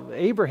 and, well,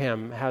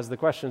 Abraham has the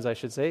questions, I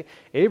should say.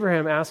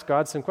 Abraham asked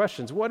God some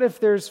questions. What if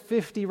there's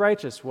 50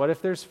 righteous? What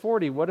if there's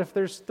 40? What if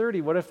there's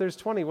 30? What if there's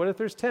 20? What if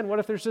there's 10? What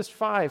if there's just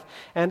 5?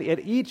 And at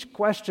each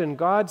question,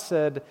 God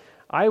said,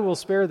 I will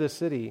spare the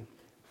city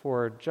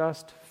for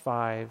just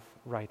 5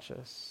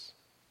 righteous.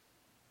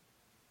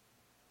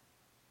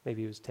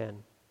 Maybe it was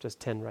 10, just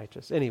 10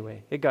 righteous.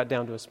 Anyway, it got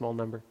down to a small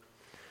number.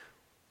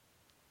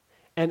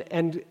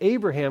 And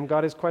Abraham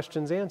got his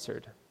questions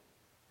answered.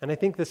 And I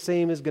think the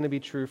same is going to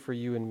be true for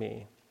you and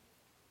me.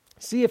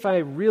 See if I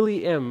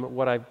really am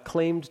what I've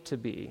claimed to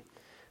be.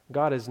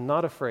 God is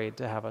not afraid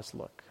to have us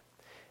look.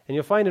 And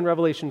you'll find in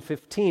Revelation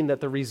 15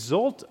 that the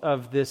result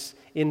of this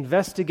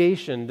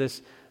investigation,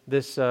 this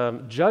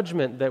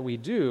judgment that we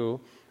do,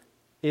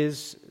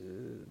 is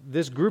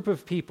this group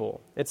of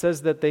people. It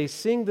says that they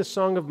sing the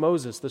song of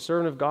Moses, the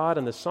servant of God,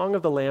 and the song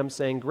of the Lamb,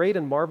 saying, Great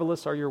and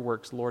marvelous are your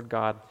works, Lord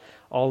God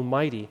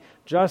Almighty.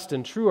 Just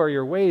and true are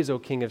your ways, O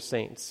King of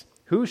saints.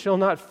 Who shall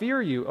not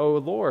fear you, O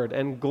Lord,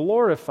 and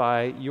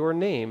glorify your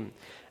name?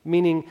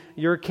 Meaning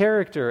your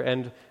character,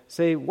 and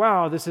say,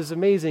 wow, this is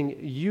amazing.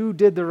 You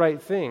did the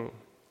right thing.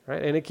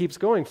 Right? And it keeps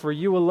going. For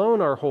you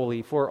alone are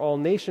holy, for all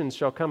nations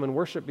shall come and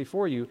worship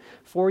before you.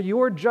 For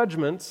your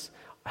judgments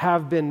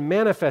have been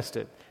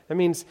manifested. That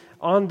means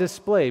on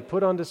display,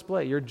 put on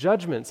display. Your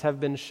judgments have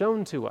been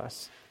shown to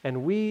us,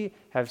 and we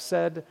have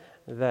said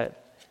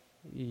that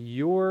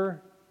your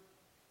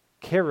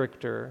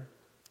character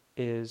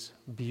is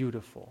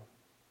beautiful,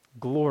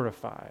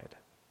 glorified.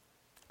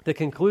 The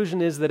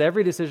conclusion is that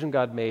every decision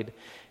God made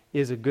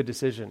is a good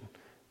decision.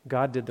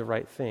 God did the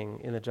right thing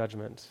in the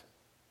judgment.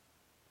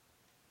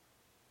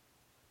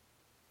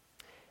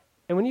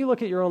 And when you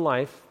look at your own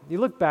life, you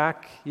look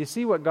back, you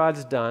see what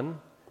God's done.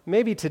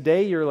 Maybe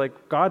today you're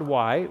like, God,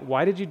 why?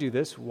 Why did you do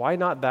this? Why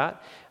not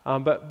that?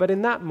 But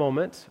in that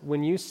moment,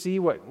 when you see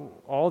what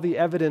all the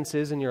evidence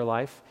is in your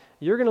life,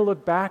 you're going to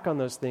look back on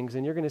those things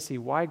and you're going to see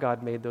why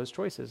God made those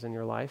choices in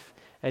your life.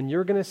 And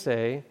you're going to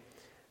say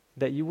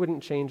that you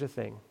wouldn't change a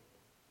thing,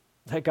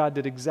 that God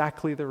did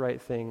exactly the right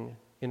thing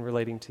in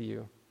relating to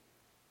you.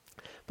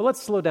 But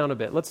let's slow down a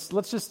bit. Let's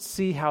just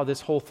see how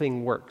this whole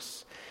thing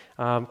works.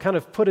 Kind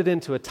of put it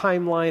into a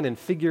timeline and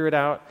figure it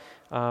out.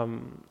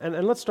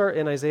 And let's start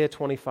in Isaiah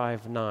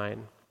 25:9.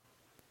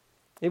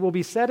 It will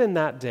be said in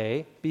that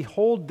day,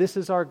 Behold, this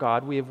is our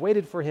God. We have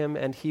waited for him,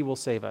 and he will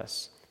save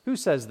us. Who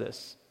says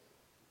this?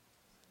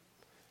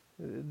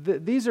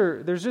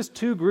 There's just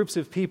two groups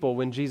of people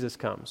when Jesus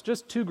comes.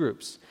 Just two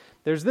groups.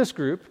 There's this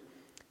group,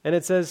 and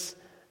it says,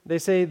 they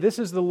say, This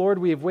is the Lord,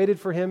 we have waited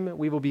for him.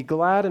 We will be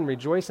glad and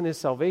rejoice in his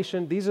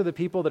salvation. These are the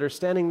people that are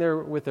standing there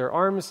with their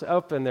arms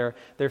up and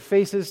their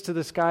faces to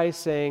the sky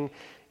saying,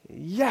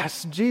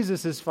 Yes,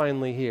 Jesus is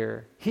finally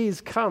here. He's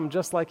come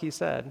just like he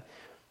said.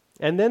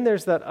 And then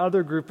there's that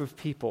other group of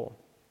people.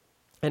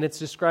 And it's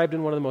described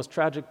in one of the most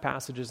tragic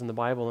passages in the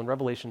Bible in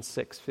Revelation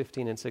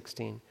 6:15 and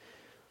 16.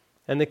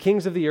 And the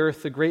kings of the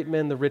earth, the great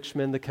men, the rich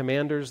men, the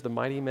commanders, the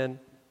mighty men,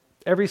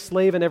 every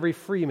slave and every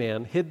free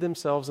man hid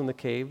themselves in the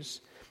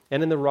caves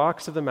and in the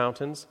rocks of the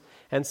mountains,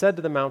 and said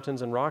to the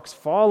mountains and rocks,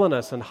 Fall on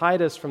us and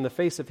hide us from the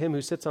face of him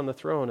who sits on the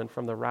throne and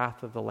from the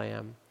wrath of the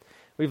Lamb.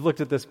 We've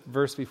looked at this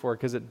verse before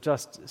because it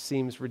just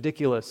seems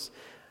ridiculous.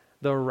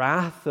 The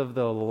wrath of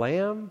the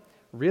Lamb?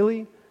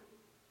 Really?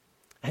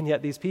 And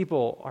yet these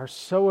people are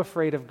so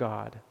afraid of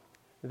God.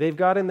 They've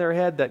got in their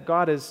head that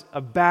God is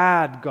a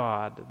bad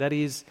God, that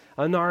he's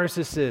a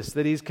narcissist,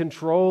 that he's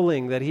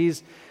controlling, that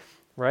he's,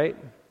 right?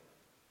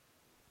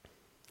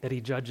 That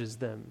he judges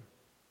them.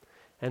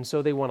 And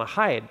so they want to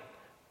hide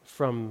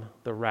from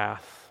the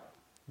wrath,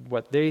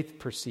 what they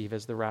perceive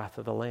as the wrath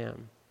of the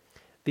Lamb.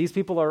 These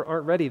people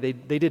aren't ready.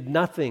 They did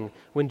nothing.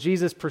 When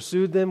Jesus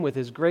pursued them with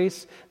his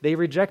grace, they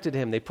rejected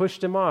him. They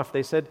pushed him off.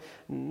 They said,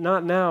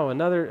 not now,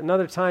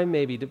 another time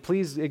maybe.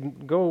 Please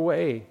go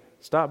away.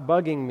 Stop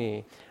bugging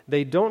me.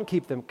 They don't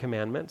keep the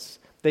commandments.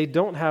 They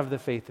don't have the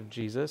faith of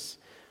Jesus.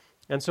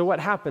 And so what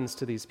happens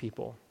to these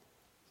people?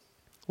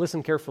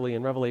 Listen carefully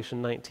in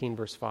Revelation 19,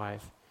 verse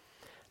 5.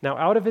 Now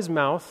out of his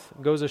mouth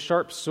goes a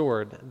sharp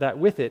sword, that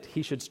with it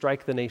he should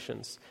strike the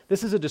nations.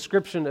 This is a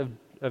description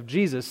of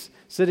Jesus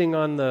sitting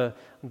on the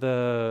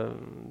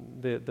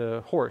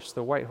horse,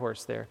 the white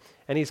horse there.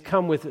 And he's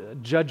come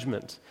with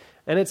judgment.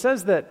 And it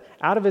says that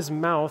out of his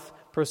mouth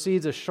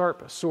proceeds a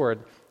sharp sword.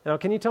 Now,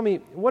 can you tell me,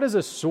 what does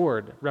a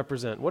sword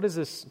represent? What is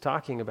this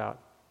talking about?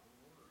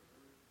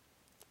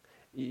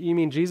 You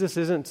mean Jesus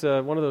isn't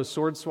one of those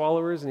sword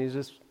swallowers and he's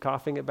just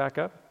coughing it back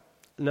up?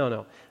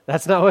 No.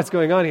 That's not what's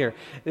going on here.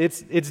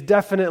 It's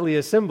definitely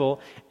a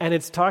symbol, and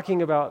it's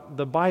talking about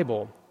the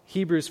Bible.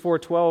 Hebrews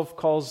 4:12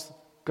 calls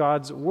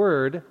God's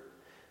word,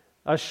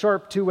 a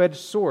sharp two-edged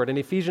sword. And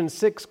Ephesians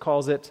 6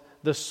 calls it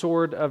the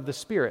sword of the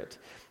Spirit.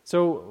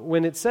 So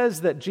when it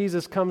says that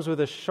Jesus comes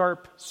with a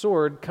sharp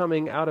sword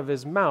coming out of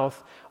his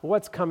mouth,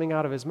 what's coming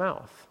out of his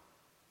mouth?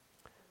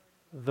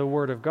 The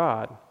word of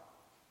God.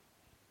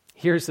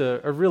 Here's a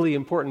really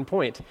important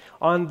point.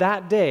 On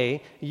that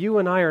day, you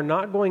and I are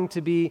not going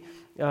to be,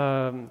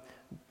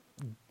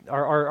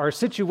 our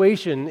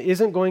situation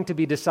isn't going to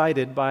be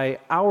decided by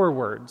our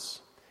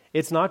words.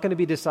 It's not going to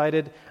be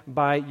decided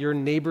by your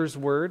neighbor's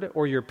word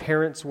or your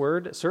parent's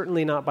word,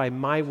 certainly not by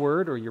my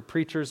word or your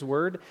preacher's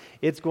word.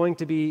 It's going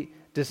to be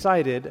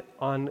decided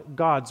on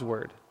God's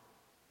word.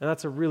 And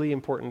that's a really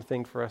important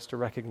thing for us to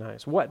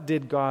recognize. What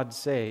did God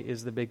say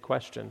is the big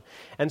question.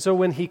 And so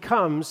when he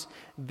comes,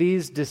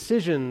 these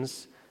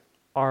decisions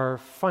are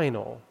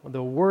final.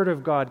 The word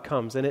of God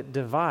comes and it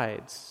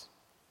divides.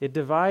 It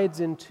divides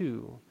in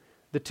two.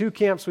 The two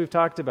camps we've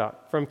talked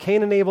about, from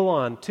Cain and Abel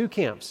on, two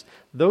camps.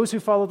 Those who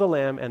follow the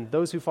Lamb and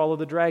those who follow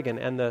the dragon.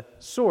 And the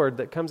sword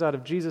that comes out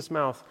of Jesus'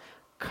 mouth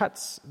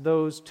cuts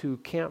those two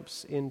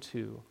camps in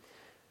two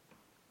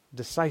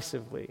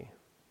decisively.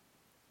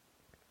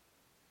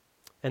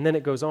 And then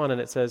it goes on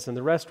and it says, and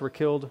the rest were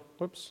killed.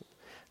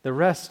 The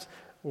rest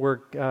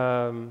were,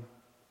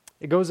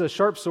 it goes a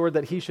sharp sword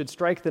that he should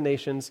strike the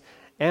nations,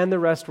 and the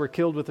rest were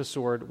killed with a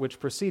sword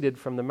which proceeded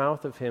from the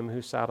mouth of him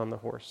who sat on the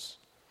horse.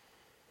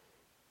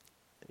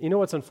 You know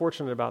what's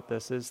unfortunate about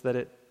this is that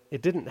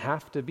it didn't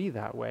have to be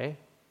that way.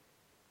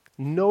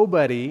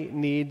 Nobody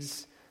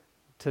needs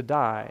to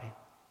die.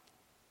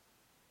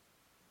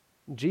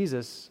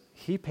 Jesus,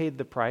 he paid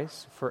the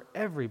price for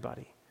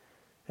everybody.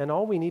 And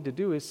all we need to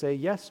do is say,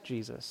 yes,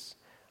 Jesus,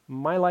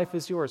 my life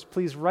is yours.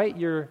 Please write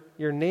your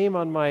name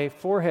on my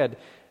forehead.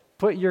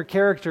 Put your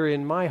character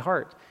in my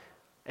heart.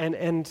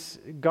 And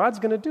God's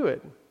going to do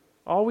it.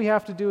 All we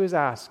have to do is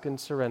ask and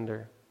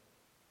surrender.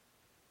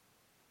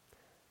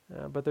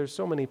 But there's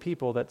so many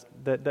people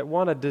that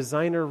want a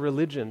designer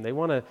religion. They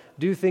want to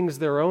do things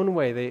their own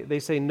way. They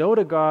say no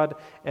to God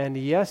and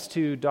yes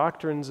to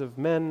doctrines of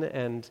men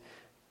and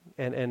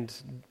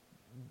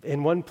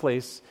in one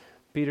place,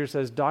 Peter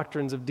says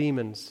doctrines of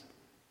demons.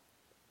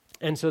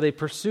 And so they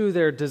pursue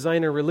their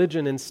designer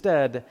religion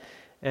instead,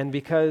 and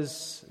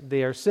because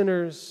they are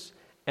sinners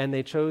and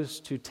they chose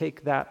to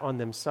take that on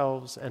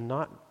themselves and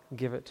not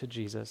give it to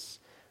Jesus,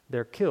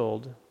 they're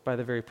killed by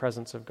the very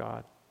presence of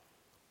God.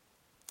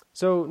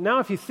 So now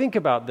if you think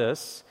about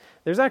this,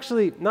 there's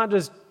actually not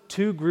just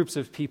two groups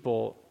of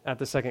people at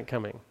the second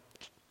coming.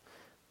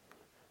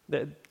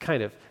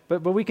 Kind of.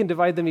 But we can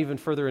divide them even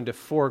further into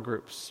four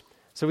groups.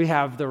 So we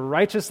have the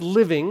righteous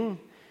living,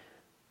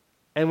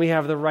 and we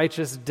have the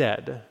righteous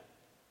dead.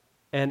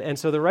 And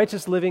so the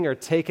righteous living are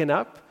taken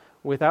up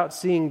without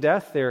seeing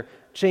death. They're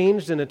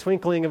changed in a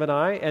twinkling of an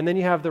eye. And then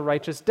you have the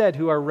righteous dead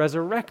who are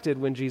resurrected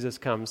when Jesus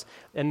comes.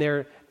 And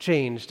they're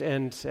changed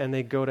and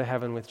they go to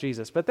heaven with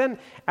Jesus. But then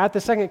at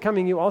the second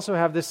coming, you also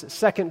have this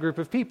second group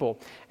of people.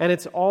 And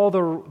it's all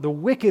the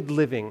wicked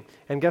living.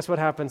 And guess what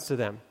happens to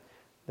them?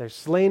 They're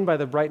slain by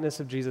the brightness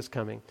of Jesus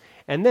coming.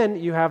 And then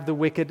you have the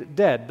wicked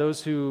dead,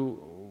 those who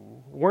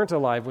weren't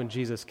alive when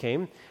Jesus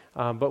came,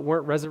 but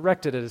weren't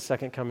resurrected at his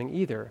second coming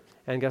either.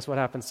 And guess what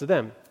happens to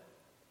them?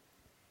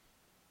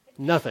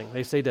 Nothing.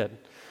 They stay dead.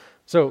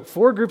 So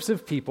 4 groups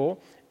of people,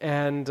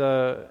 and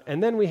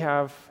then we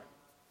have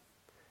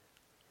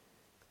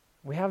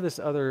this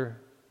other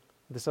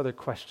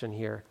question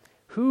here: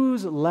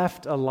 who's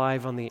left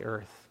alive on the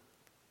earth?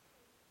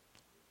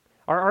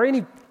 Are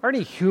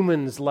any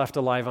humans left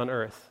alive on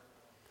earth?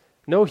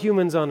 No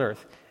humans on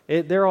earth.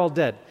 They're all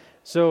dead.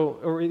 So,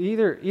 or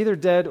either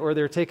dead or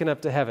they're taken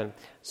up to heaven.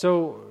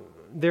 So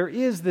there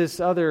is this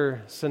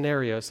other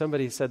scenario.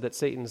 Somebody said that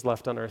Satan's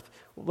left on earth.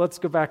 Let's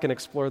go back and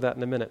explore that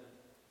in a minute.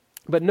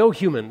 But no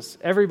humans.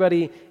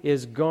 Everybody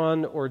is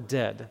gone or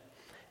dead.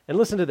 And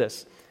listen to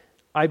this.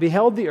 I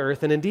beheld the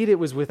earth, and indeed it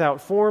was without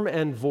form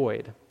and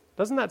void.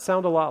 Doesn't that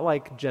sound a lot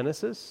like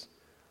Genesis?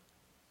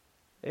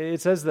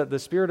 It says that the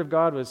Spirit of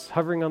God was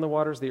hovering on the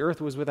waters. The earth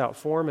was without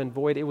form and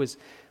void. It was.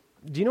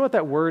 Do you know what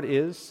that word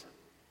is?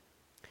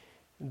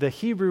 The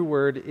Hebrew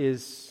word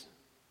is,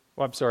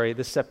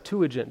 the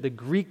Septuagint. The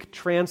Greek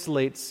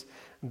translates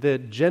the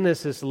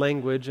Genesis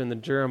language and the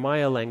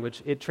Jeremiah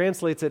language. It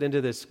translates it into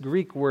this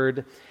Greek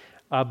word,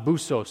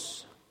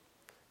 abusos.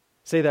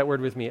 Say that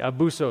word with me,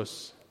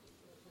 abusos.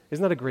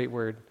 Isn't that a great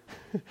word?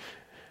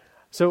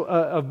 So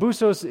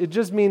abusos, it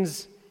just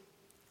means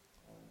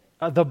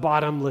the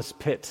bottomless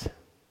pit.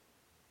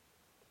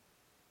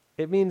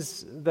 It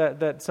means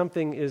that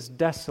something is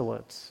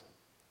desolate,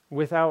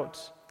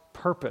 without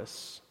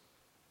purpose.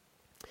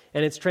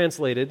 And it's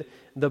translated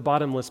the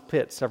bottomless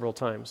pit several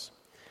times.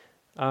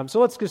 So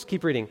let's just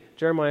keep reading.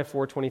 Jeremiah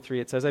 4:23,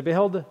 it says, I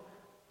beheld,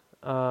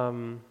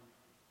 the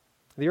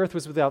earth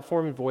was without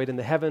form and void, and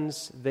the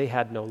heavens, they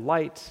had no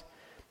light.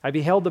 I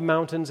beheld the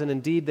mountains, and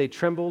indeed they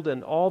trembled,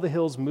 and all the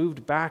hills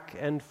moved back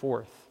and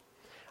forth.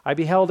 I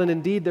beheld, and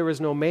indeed there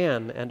was no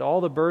man, and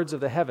all the birds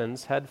of the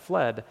heavens had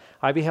fled.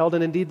 I beheld,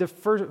 and indeed the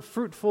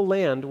fruitful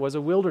land was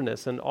a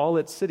wilderness, and all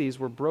its cities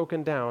were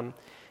broken down.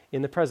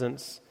 in the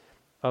presence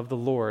of the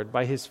Lord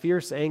by his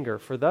fierce anger.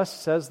 For thus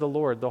says the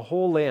Lord, the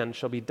whole land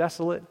shall be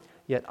desolate,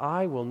 yet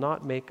I will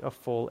not make a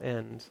full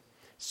end.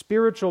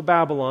 Spiritual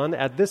Babylon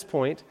at this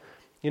point,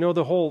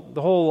 the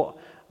whole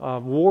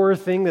war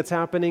thing that's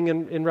happening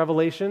in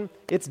Revelation,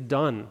 it's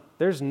done.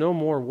 There's no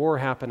more war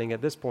happening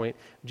at this point.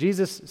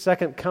 Jesus'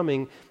 second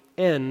coming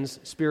ends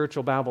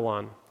spiritual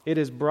Babylon. It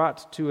is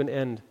brought to an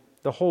end.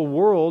 The whole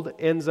world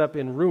ends up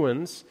in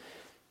ruins.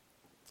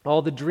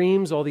 All the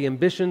dreams, all the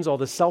ambitions, all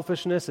the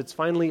selfishness, it's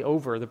finally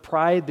over. The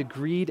pride, the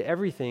greed,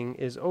 everything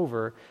is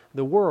over.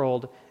 The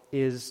world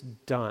is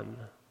done.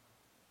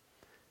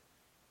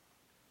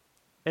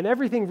 And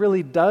everything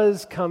really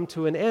does come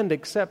to an end,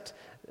 except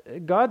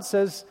God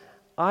says,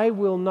 I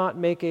will not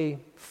make a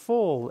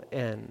full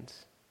end.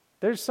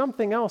 There's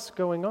something else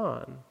going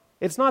on.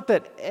 It's not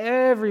that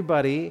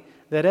everybody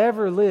that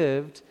ever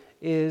lived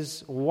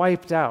is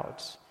wiped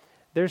out.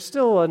 There's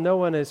still a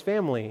Noah and his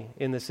family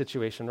in this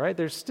situation, right?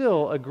 There's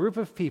still a group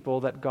of people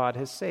that God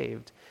has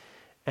saved,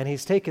 and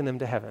he's taken them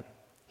to heaven.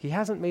 He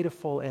hasn't made a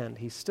full end.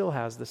 He still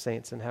has the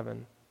saints in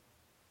heaven.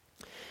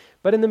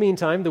 But in the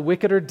meantime, the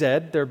wicked are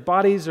dead. Their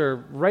bodies are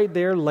right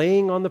there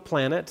laying on the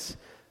planet,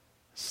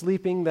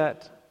 sleeping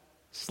that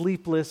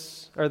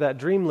sleepless or that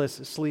dreamless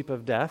sleep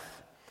of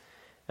death.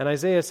 And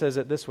Isaiah says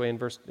it this way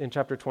in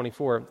chapter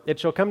 24. It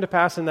shall come to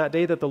pass in that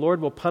day that the Lord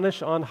will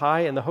punish on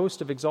high and the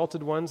host of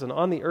exalted ones, and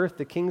on the earth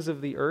the kings of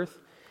the earth.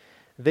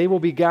 They will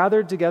be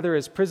gathered together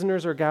as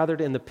prisoners are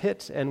gathered in the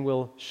pit, and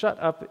will be shut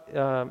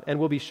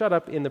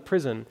up in the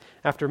prison.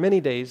 After many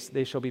days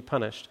they shall be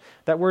punished.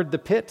 That word, the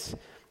pit,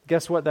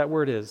 guess what that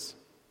word is?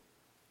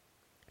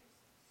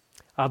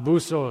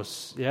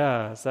 Abusos.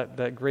 Yeah, it's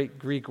that great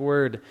Greek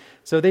word.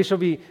 So they shall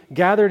be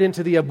gathered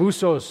into the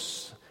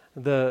abusos,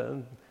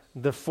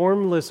 the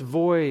formless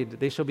void.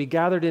 They shall be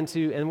gathered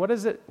into, and what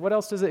is it? What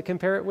else does it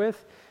compare it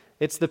with?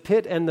 It's the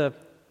pit and the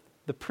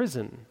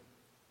prison.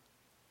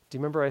 Do you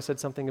remember I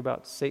said something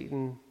about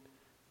Satan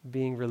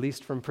being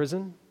released from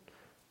prison?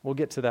 We'll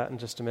get to that in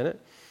just a minute.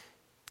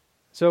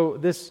 So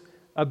this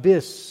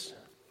abyss,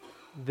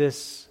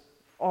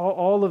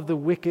 all of the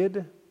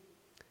wicked,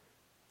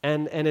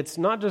 and it's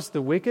not just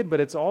the wicked,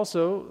 but it's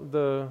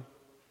also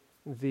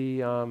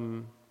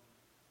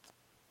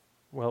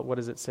what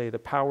does it say? The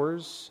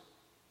powers.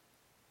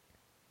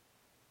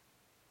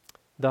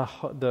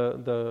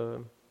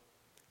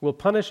 Will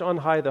punish on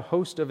high the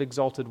host of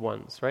exalted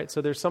ones, right?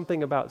 So there's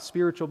something about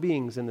spiritual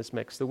beings in this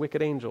mix, the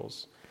wicked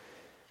angels.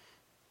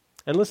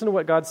 And listen to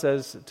what God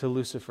says to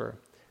Lucifer,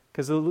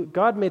 because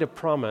God made a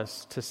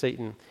promise to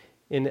Satan.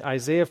 In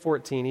Isaiah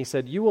 14, he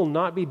said, you will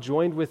not be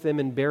joined with them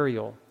in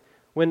burial.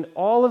 When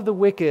all of the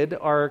wicked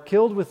are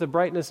killed with the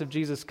brightness of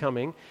Jesus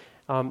coming,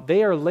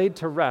 they are laid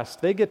to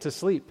rest. They get to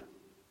sleep.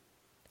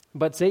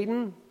 But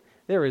Satan,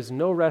 there is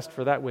no rest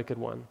for that wicked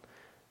one.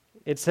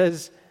 It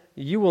says,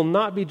 you will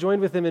not be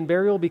joined with them in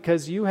burial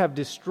because you have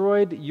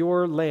destroyed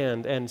your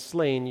land and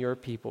slain your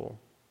people.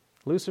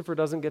 Lucifer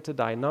doesn't get to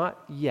die,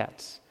 not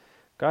yet.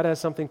 God has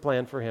something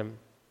planned for him.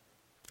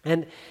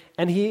 And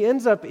he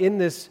ends up in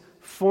this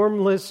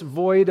formless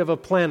void of a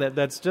planet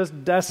that's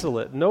just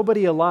desolate,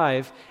 nobody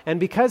alive, and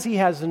because he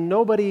has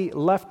nobody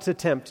left to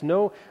tempt,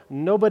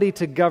 nobody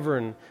to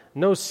govern,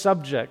 no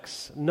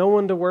subjects, no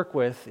one to work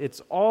with,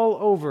 it's all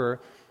over.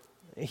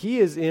 He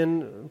is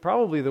in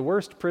probably the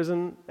worst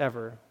prison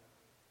ever.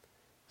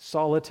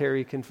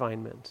 Solitary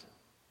confinement.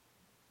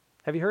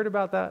 Have you heard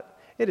about that?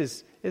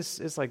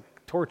 It's like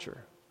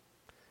torture.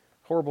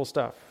 Horrible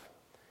stuff.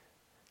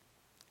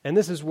 And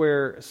this is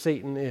where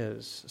Satan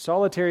is.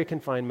 Solitary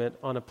confinement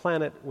on a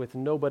planet with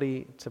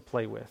nobody to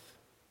play with.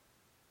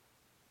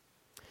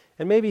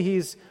 And maybe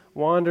he's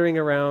wandering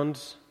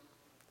around,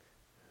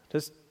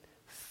 just,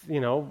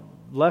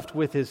 left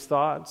with his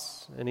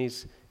thoughts, and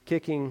he's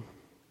kicking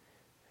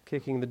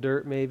the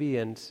dirt maybe,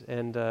 and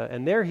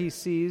there he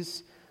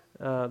sees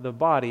the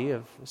body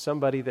of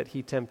somebody that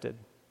he tempted.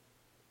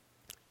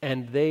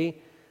 And they,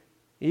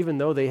 even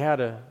though they had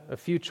a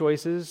few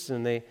choices,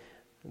 and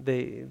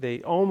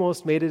they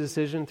almost made a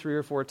decision 3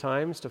 or 4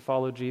 times to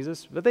follow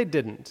Jesus, but they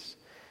didn't.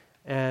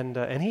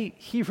 And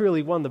he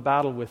really won the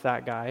battle with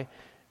that guy,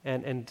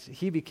 and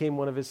he became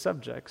one of his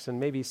subjects. And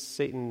maybe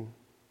Satan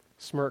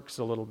smirks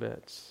a little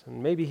bit,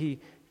 and maybe he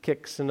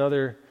kicks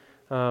another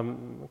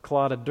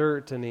clod of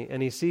dirt,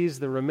 and he sees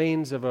the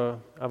remains of a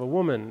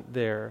woman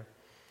there,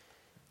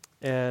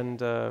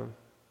 and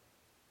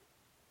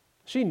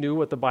she knew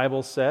what the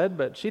Bible said,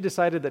 but she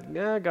decided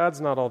that God's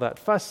not all that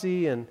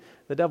fussy, and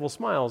the devil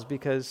smiles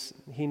because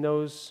he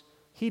knows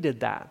he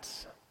did that.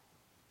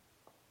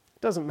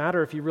 It doesn't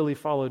matter if you really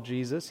follow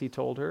Jesus, he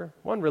told her.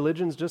 One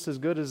religion's just as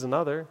good as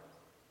another.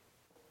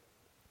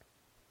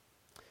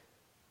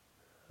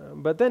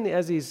 But then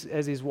as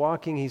he's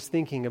walking, he's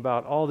thinking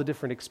about all the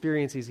different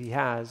experiences he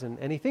has,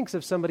 and he thinks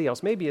of somebody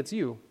else. Maybe it's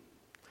you.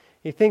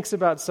 He thinks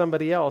about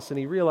somebody else, and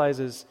he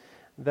realizes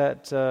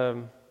that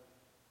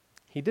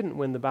he didn't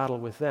win the battle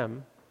with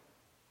them,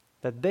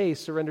 that they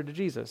surrendered to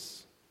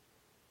Jesus.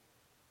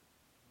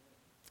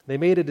 They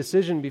made a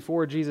decision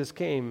before Jesus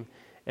came,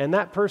 And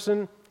that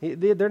person,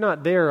 they're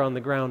not there on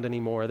the ground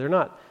anymore. They're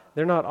not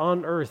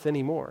on earth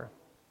anymore.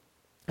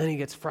 And he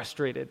gets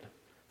frustrated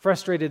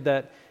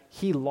that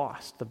he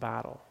lost the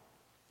battle.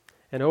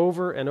 And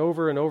over and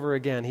over and over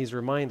again, he's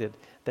reminded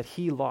that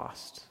he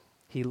lost.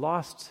 He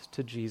lost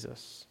to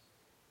Jesus.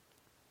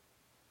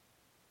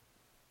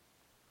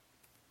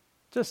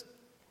 Just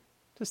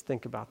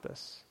think about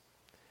this.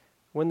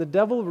 When the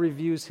devil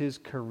reviews his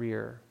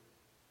career,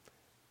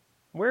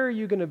 where are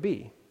you going to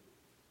be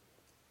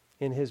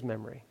in his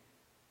memory?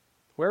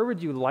 Where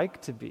would you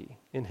like to be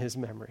in his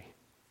memory?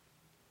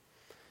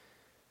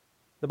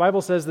 The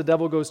Bible says the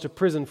devil goes to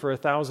prison for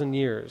 1,000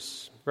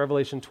 years.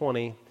 Revelation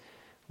 20,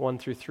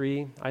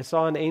 1-3. I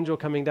saw an angel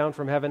coming down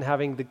from heaven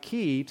having the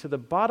key to the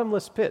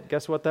bottomless pit.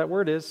 Guess what that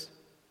word is?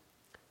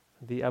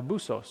 The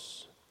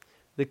abusos.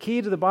 The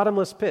key to the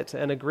bottomless pit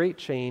and a great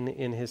chain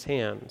in his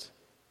hand.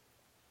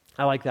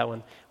 I like that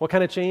one. What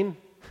kind of chain?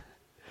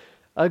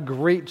 A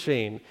great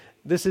chain.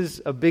 This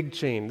is a big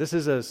chain. This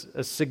is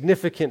a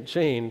significant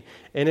chain,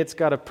 and it's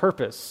got a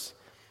purpose.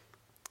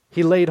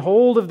 He laid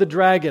hold of the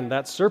dragon,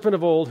 that serpent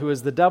of old, who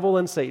is the devil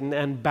and Satan,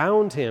 and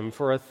bound him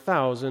for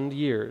 1,000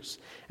 years.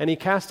 And he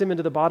cast him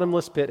into the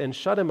bottomless pit and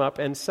shut him up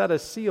and set a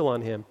seal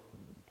on him,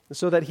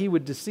 so that he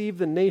would deceive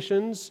the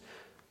nations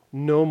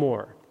no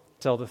more,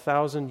 till the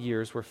 1,000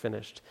 years were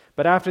finished.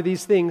 But after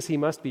these things he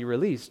must be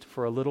released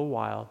for a little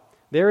while.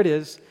 There it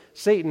is,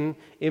 Satan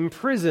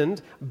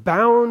imprisoned,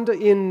 bound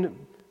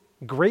in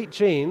great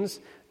chains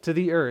to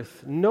the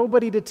earth.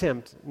 Nobody to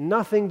tempt,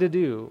 nothing to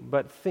do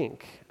but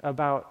think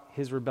about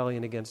his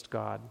rebellion against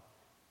God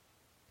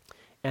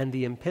and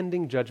the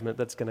impending judgment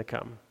that's going to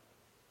come.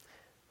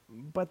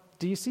 But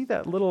do you see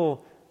that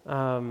little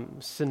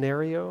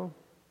scenario?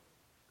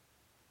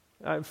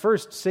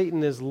 First,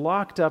 Satan is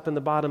locked up in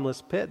the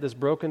bottomless pit, this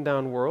broken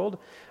down world.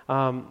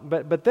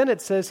 But then it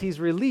says he's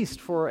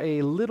released for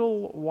a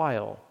little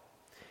while.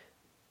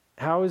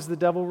 How is the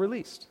devil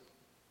released?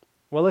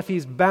 Well, if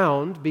he's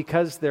bound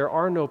because there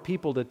are no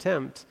people to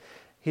tempt,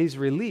 he's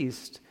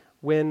released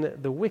when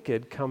the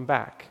wicked come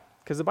back.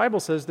 Because the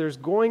Bible says there's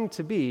going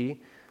to be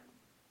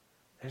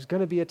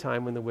a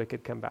time when the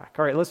wicked come back.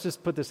 All right, let's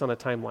just put this on a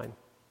timeline.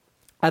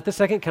 At the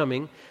second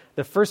coming,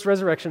 the first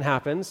resurrection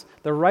happens,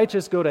 the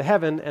righteous go to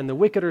heaven, and the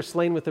wicked are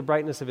slain with the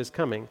brightness of his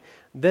coming.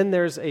 Then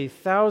there's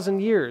 1,000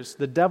 years.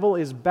 The devil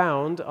is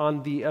bound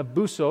on the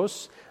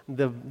abusos,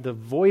 the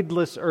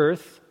voidless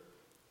earth,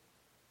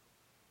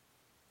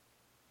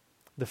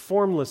 the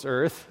formless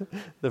earth,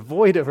 the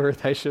void of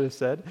earth, I should have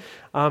said.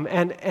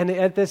 And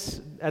at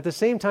the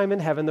same time in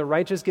heaven, the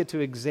righteous get to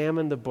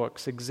examine the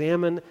books,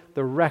 examine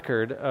the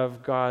record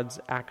of God's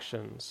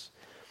actions.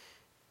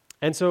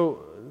 And so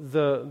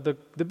the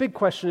big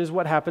question is,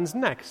 what happens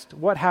next?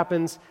 What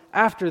happens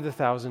after the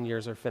 1,000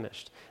 years are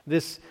finished?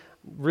 This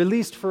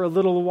released for a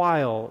little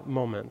while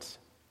moment.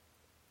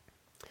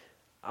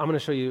 I'm going to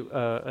show you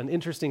an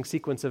interesting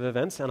sequence of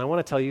events, and I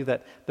want to tell you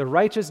that the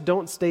righteous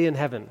don't stay in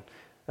heaven.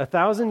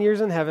 1,000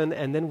 years in heaven,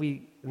 and then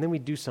we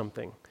do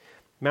something.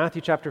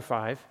 Matthew chapter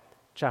 5,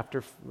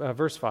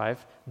 verse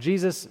 5,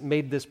 Jesus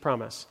made this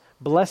promise: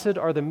 "Blessed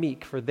are the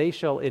meek, for they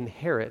shall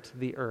inherit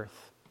the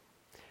earth."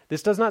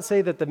 This does not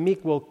say that the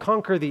meek will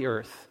conquer the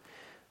earth,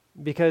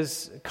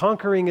 because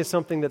conquering is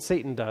something that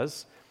Satan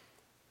does.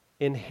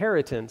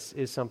 Inheritance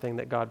is something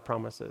that God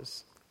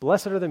promises.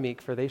 Blessed are the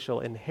meek, for they shall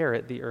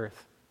inherit the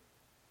earth.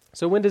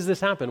 So when does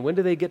this happen? When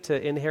do they get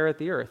to inherit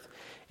the earth?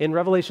 In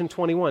Revelation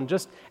 21,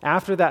 just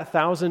after that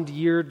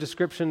 1,000-year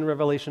description in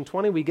Revelation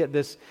 20, we get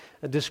this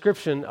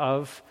description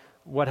of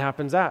what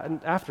happens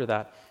after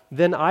that.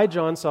 Then I,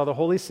 John, saw the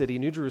holy city,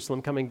 New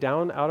Jerusalem, coming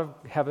down out of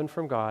heaven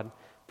from God,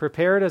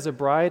 prepared as a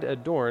bride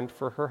adorned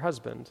for her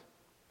husband.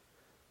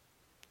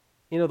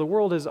 You know, the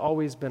world has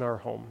always been our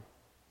home.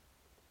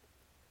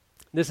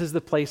 This is the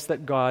place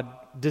that God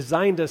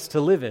designed us to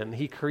live in.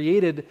 He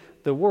created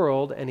the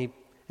world, and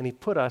He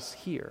put us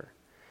here.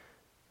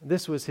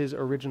 This was His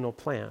original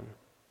plan.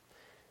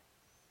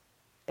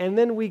 And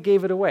then we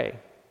gave it away.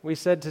 We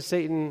said to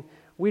Satan,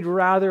 we'd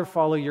rather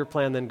follow your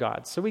plan than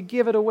God. So we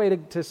give it away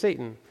to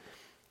Satan.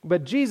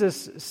 But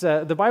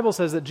the Bible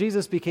says that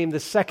Jesus became the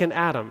second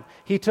Adam.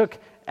 He took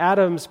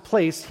Adam's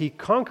place. He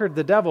conquered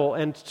the devil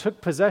and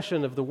took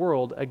possession of the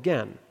world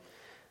again.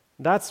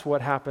 That's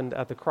what happened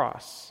at the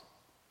cross.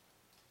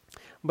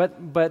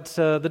 But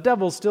the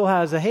devil still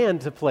has a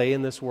hand to play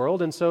in this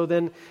world, and so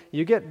then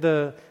you get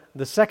the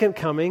second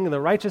coming, and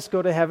the righteous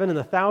go to heaven in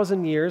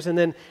 1,000 years, and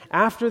then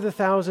after the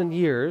 1,000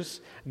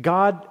 years,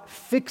 God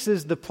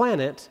fixes the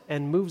planet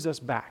and moves us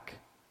back.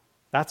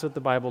 That's what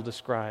the Bible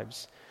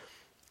describes.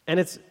 And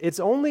it's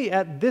only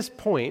at this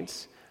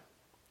point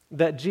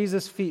that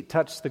Jesus' feet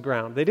touch the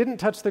ground. They didn't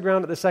touch the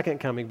ground at the second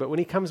coming, but when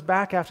He comes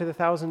back after the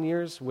 1,000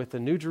 years with the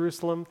New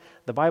Jerusalem,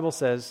 the Bible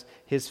says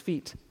His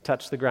feet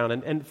touch the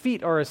ground. And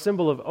feet are a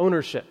symbol of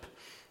ownership.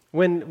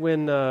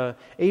 When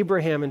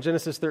Abraham in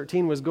Genesis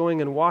 13 was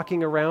going and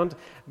walking around,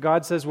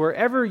 God says,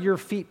 wherever your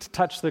feet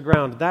touch the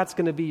ground, that's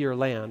going to be your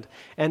land.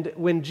 And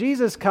when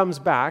Jesus comes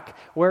back,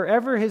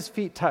 wherever His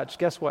feet touch,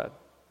 guess what?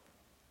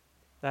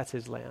 That's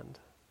His land.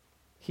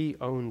 He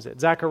owns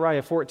it.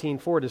 Zechariah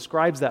 14:4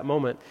 describes that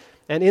moment.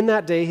 And in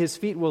that day his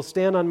feet will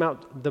stand on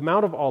the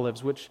Mount of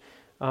Olives, which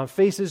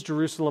faces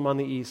Jerusalem on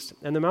the east.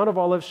 And the Mount of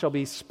Olives shall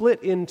be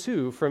split in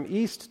two from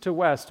east to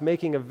west,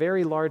 making a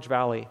very large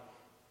valley.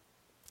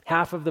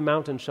 Half of the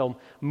mountain shall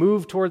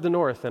move toward the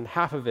north, and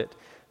half of it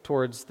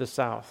towards the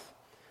south.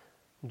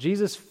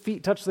 Jesus'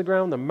 feet touch the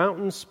ground, the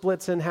mountain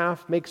splits in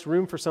half, makes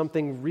room for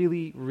something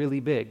really, really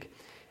big.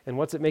 And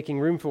what's it making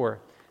room for?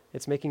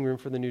 It's making room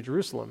for the New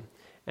Jerusalem.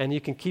 And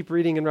you can keep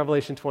reading in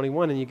Revelation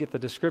 21 and you get the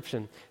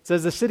description. It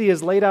says, the city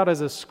is laid out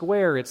as a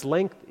square, its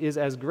length is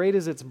as great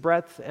as its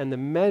breadth, and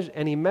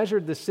he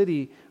measured the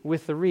city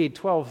with the reed,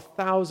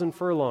 12,000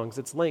 furlongs.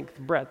 Its length,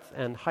 breadth,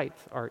 and height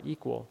are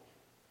equal.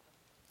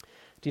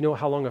 Do you know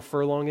how long a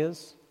furlong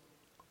is?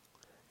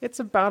 It's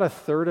about a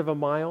third of a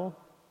mile,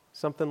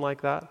 something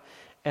like that.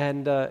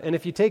 And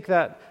if you take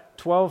that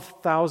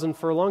 12,000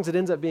 furlongs, it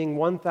ends up being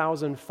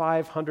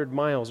 1,500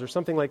 miles, or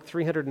something like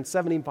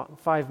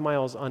 375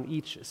 miles on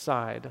each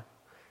side.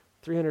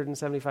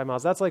 375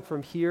 miles. That's like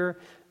from here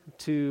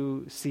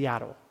to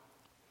Seattle.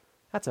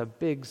 That's a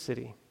big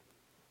city.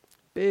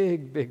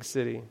 Big, big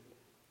city.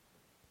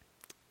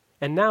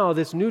 And now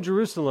this New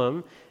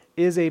Jerusalem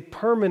is a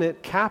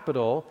permanent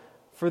capital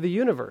for the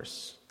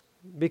universe,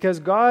 because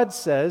God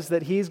says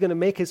that he's going to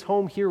make his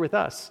home here with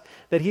us,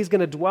 that he's going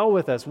to dwell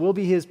with us. We'll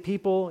be his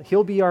people,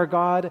 he'll be our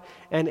God,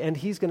 and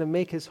he's going to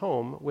make his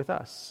home with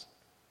us.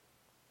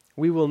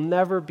 We will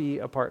never be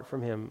apart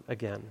from him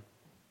again.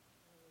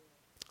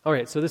 All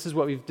right, so this is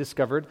what we've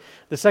discovered.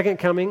 The second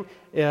coming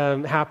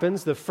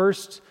happens. The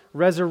first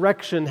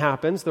resurrection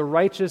happens. The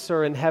righteous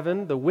are in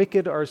heaven. The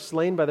wicked are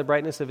slain by the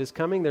brightness of his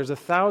coming. There's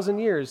 1,000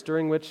 years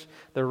during which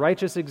the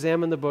righteous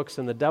examine the books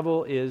and the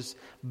devil is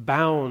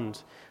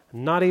bound,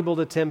 not able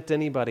to tempt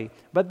anybody.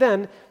 But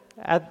then,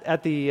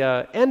 at the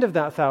end of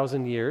that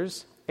 1,000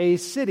 years, a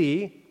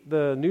city,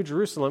 the New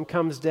Jerusalem,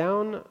 comes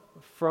down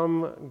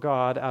from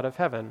God out of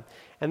heaven.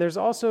 And there's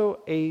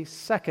also a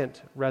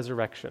second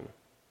resurrection.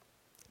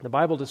 The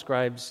Bible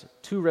describes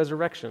two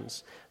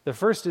resurrections. The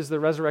first is the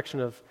resurrection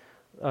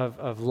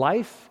of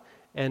life,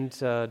 and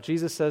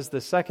Jesus says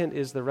the second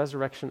is the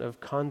resurrection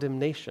of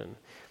condemnation.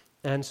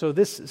 And so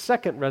this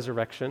second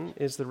resurrection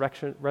is the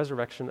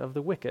resurrection of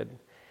the wicked,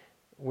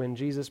 when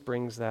Jesus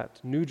brings that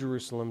New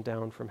Jerusalem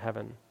down from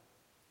heaven.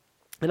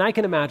 And I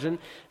can imagine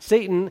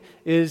Satan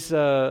is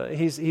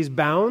he's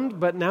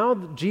bound, but now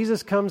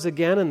Jesus comes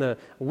again and the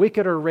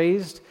wicked are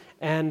raised,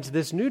 and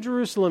this New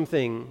Jerusalem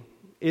thing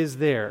is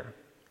there.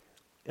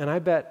 And I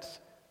bet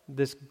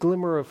this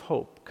glimmer of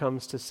hope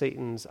comes to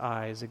Satan's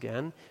eyes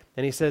again,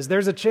 and he says,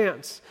 there's a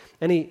chance.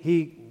 And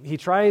he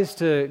tries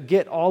to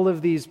get all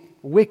of these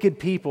wicked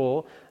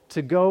people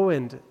to go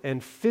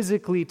and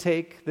physically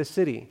take the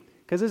city.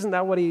 Because isn't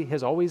that what he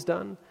has always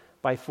done?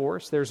 By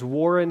force. There's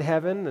war in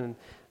heaven, and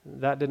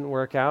that didn't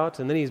work out.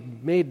 And then he's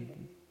made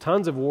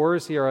tons of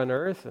wars here on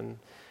earth, and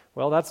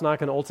well, that's not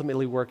going to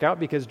ultimately work out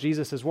because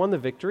Jesus has won the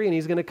victory, and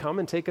he's going to come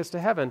and take us to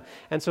heaven.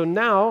 And so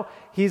now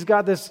he's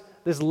got this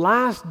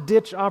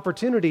last-ditch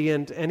opportunity,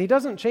 and he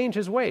doesn't change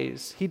his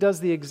ways. He does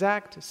the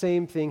exact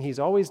same thing he's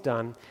always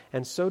done,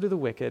 and so do the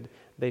wicked.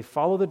 They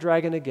follow the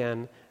dragon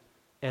again,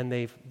 and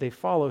they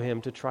follow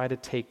him to try to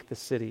take the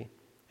city.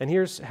 And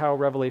here's how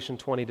Revelation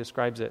 20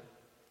 describes it.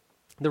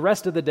 The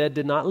rest of the dead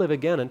did not live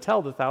again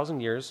until the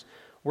 1,000 years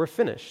were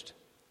finished.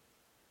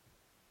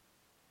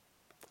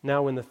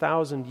 Now, when the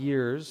 1,000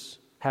 years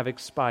have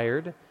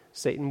expired,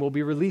 Satan will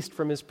be released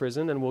from his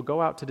prison and will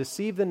go out to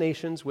deceive the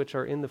nations which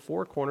are in the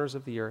four corners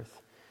of the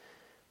earth,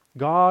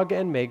 Gog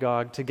and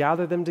Magog, to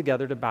gather them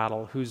together to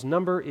battle, whose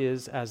number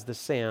is as the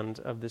sand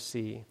of the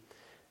sea.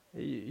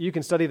 You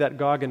can study that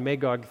Gog and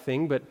Magog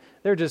thing, but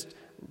they're just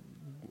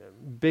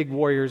big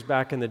warriors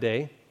back in the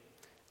day.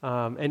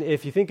 And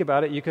if you think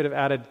about it, you could have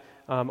added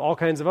all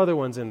kinds of other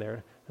ones in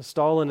there.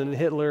 Stalin and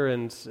Hitler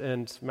and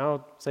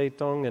Mao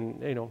Zedong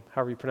and,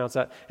 however you pronounce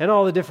that, and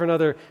all the different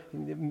other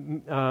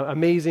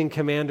amazing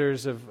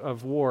commanders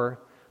of war.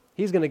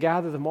 He's going to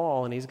gather them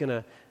all, and he's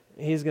going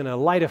to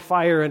light a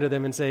fire under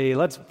them and say,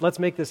 let's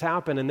make this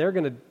happen. And they're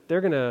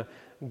going to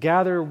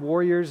gather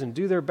warriors and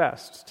do their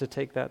best to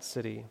take that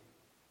city.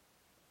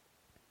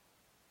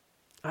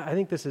 I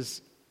think this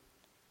is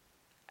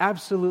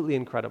absolutely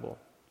incredible.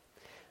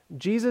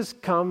 Jesus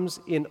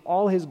comes in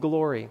all his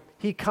glory.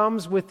 He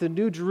comes with the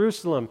New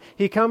Jerusalem.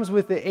 He comes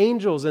with the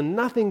angels, and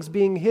nothing's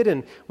being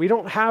hidden. We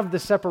don't have the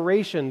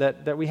separation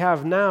that we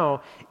have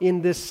now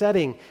in this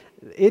setting.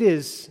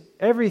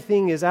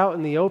 Everything is out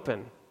in the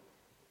open.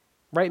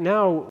 Right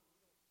now,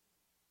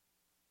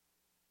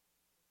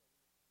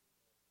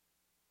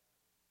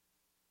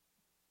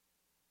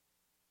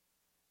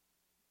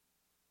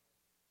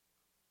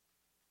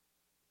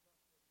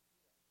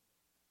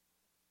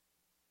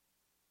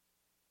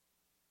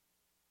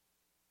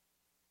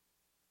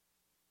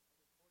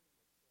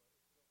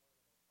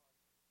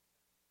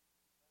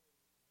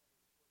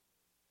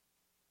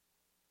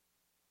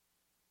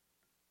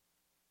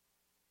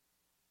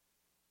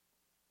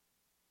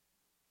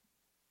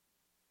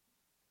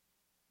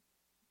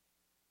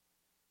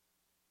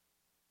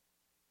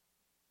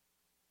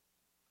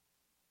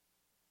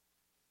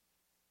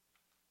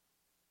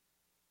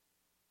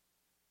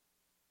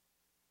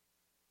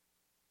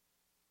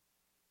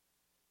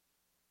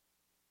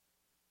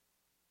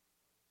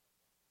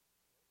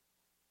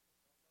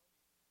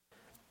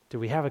 Do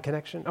we have a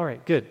connection? All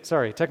right, good.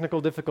 Sorry,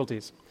 technical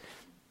difficulties.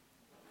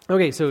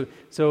 Okay, so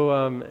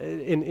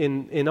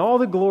in all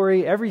the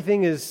glory,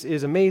 everything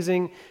is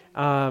amazing,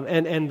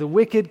 and the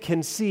wicked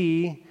can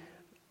see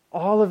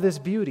all of this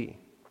beauty.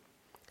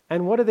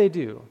 And what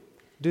do?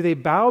 Do they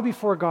bow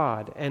before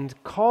God and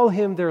call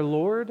him their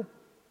Lord?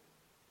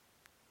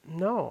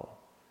 No.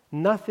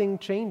 Nothing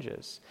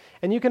changes.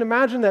 And you can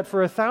imagine that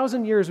for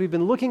 1,000 years we've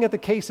been looking at the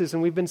cases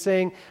and we've been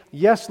saying,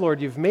 yes, Lord,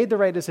 you've made the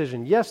right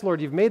decision. Yes,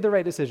 Lord, you've made the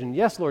right decision.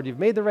 Yes, Lord, you've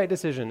made the right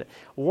decision.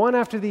 One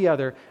after the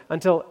other,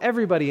 until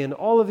everybody in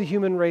all of the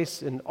human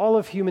race and all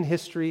of human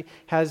history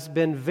has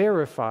been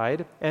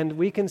verified. And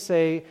we can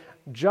say,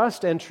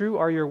 just and true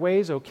are your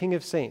ways, O King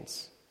of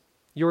Saints.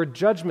 Your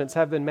judgments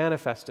have been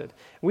manifested.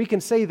 We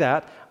can say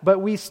that,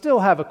 but we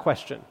still have a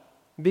question,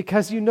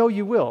 because you know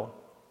you will.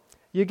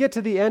 You get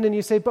to the end and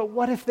you say, but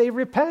what if they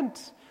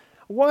repent?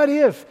 What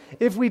if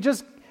we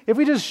just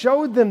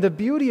showed them the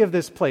beauty of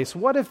this place?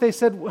 What if they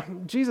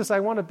said, Jesus, I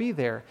want to be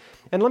there?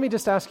 And let me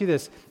just ask you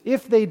this.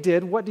 If they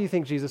did, what do you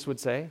think Jesus would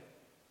say?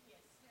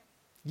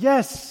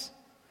 Yes.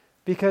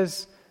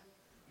 Because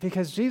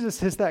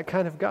Jesus is that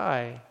kind of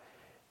guy.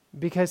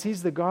 Because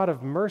he's the God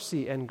of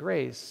mercy and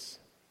grace.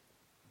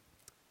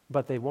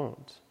 But they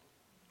won't.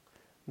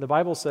 The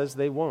Bible says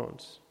they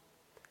won't.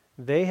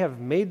 They have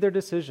made their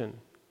decision,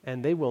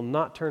 and they will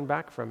not turn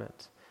back from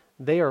it.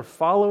 They are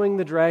following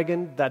the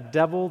dragon, that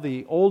devil,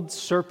 the old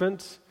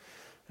serpent,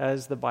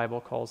 as the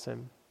Bible calls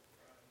him.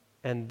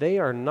 And they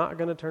are not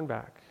going to turn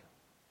back.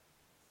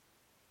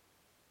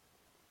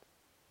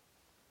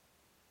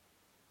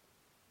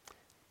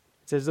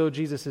 It's as though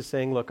Jesus is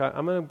saying, look,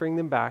 I'm going to bring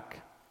them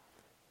back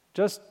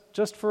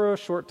just for a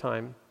short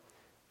time,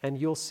 and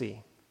you'll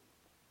see.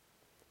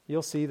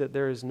 You'll see that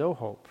there is no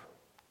hope.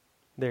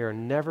 They are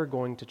never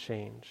going to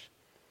change.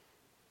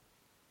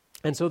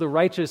 And so the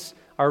righteous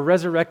are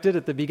resurrected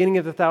at the beginning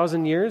of the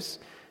 1,000 years,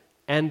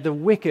 and the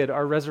wicked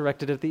are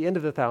resurrected at the end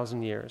of the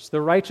 1,000 years.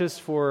 The righteous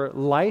for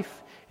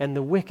life, and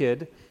the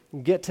wicked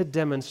get to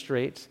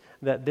demonstrate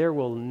that there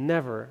will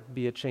never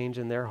be a change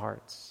in their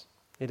hearts.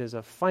 It is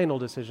a final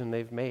decision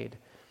they've made.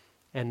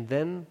 And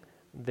then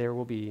there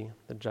will be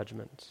the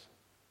judgment.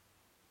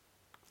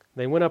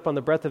 They went up on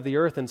the breadth of the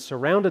earth and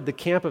surrounded the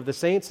camp of the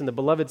saints in the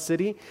beloved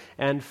city,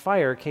 and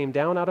fire came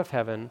down out of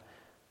heaven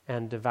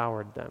and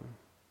devoured them.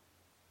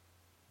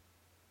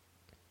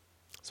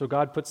 So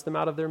God puts them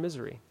out of their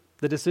misery.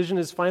 The decision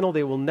is final.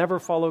 They will never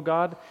follow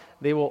God.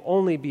 They will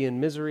only be in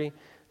misery.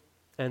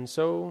 And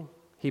so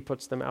he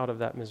puts them out of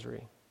that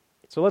misery.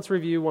 So let's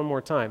review one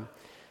more time.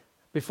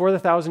 Before the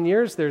 1,000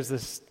 years,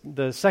 there's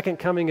the second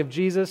coming of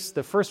Jesus,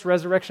 the first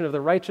resurrection of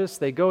the righteous.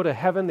 They go to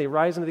heaven. They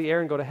rise into the air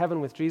and go to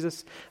heaven with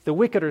Jesus. The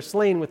wicked are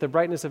slain with the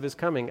brightness of his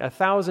coming.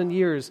 1,000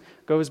 years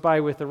goes by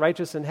with the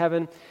righteous in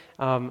heaven,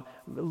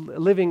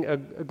 living a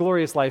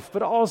glorious life,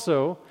 but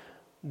also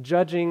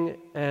judging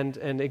and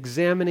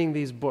examining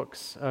these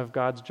books of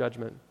God's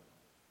judgment.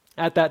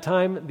 At that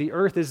time, the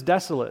earth is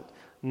desolate.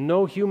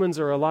 No humans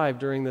are alive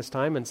during this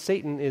time, and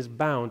Satan is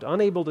bound,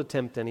 unable to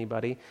tempt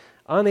anybody,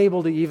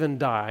 unable to even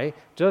die,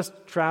 just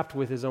trapped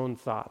with his own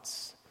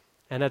thoughts.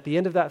 And at the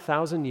end of that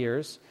 1,000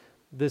 years,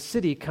 the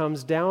city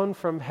comes down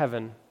from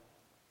heaven.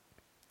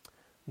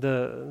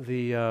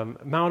 The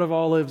Mount of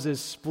Olives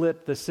is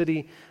split, the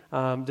city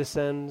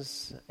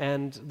descends,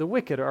 and the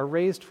wicked are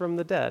raised from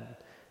the dead.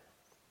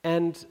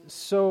 And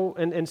so,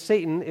 and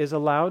Satan is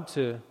allowed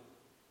to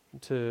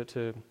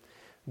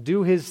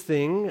do his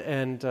thing,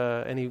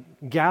 and he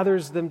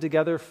gathers them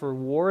together for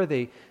war.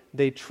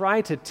 They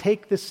try to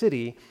take the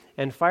city,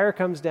 and fire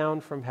comes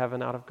down from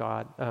heaven out of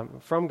God,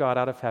 from God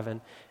out of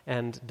heaven,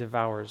 and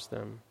devours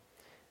them.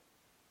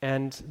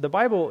 And the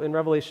Bible in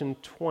Revelation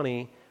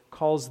 20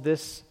 calls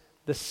this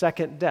the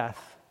second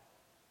death.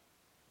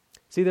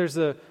 See, there's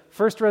the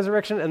first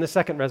resurrection and the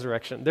second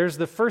resurrection. There's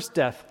the first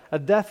death, a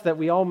death that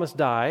we all must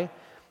die.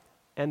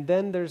 And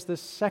then there's the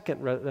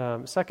second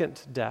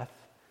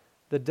death,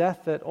 the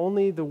death that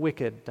only the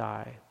wicked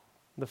die,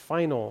 the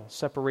final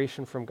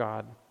separation from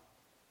God.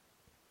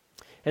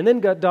 And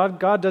then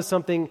God does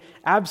something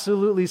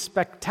absolutely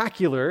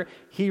spectacular.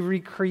 He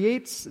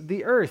recreates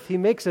the earth. He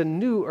makes a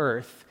new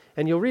earth.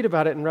 And you'll read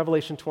about it in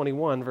Revelation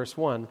 21, verse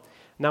 1.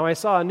 Now I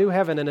saw a new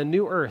heaven and a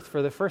new earth,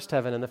 for the first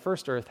heaven and the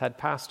first earth had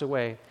passed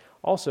away.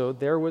 Also,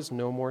 there was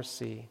no more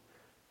sea.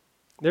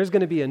 There's going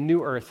to be a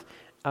new earth.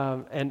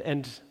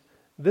 And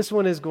this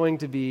one is going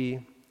to be,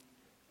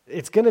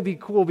 it's going to be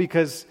cool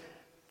because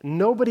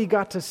nobody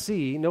got to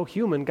see, no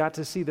human got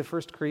to see the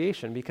first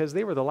creation because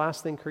they were the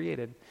last thing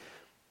created.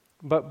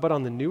 But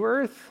on the new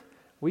earth,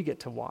 we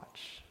get to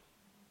watch.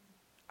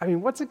 I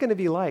mean, what's it going to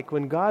be like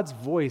when God's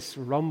voice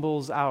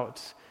rumbles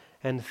out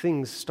and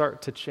things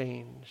start to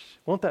change?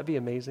 Won't that be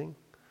amazing?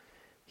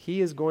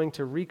 He is going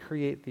to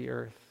recreate the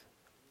earth.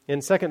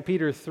 In 2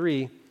 Peter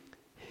 3,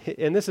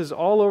 and this is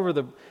all over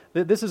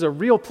this is a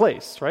real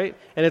place, right?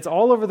 And it's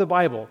all over the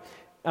Bible.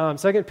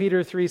 2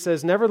 Peter 3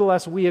 says,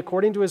 "Nevertheless, we,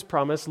 according to his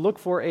promise, look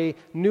for a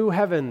new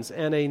heavens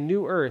and a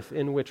new earth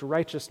in which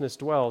righteousness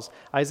dwells."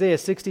 Isaiah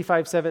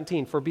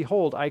 65:17, "For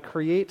behold, I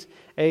create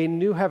a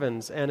new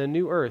heavens and a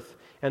new earth,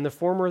 and the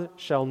former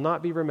shall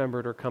not be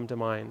remembered or come to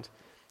mind."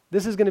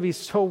 This is going to be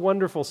so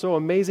wonderful, so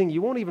amazing,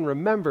 you won't even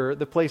remember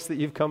the place that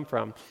you've come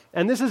from.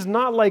 And this is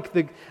not like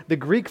the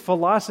Greek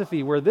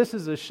philosophy where this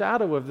is a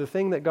shadow of the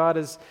thing that God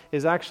is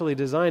actually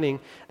designing.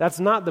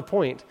 That's not the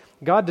point.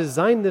 God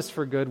designed this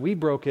for good. We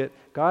broke it.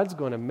 God's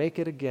going to make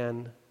it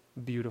again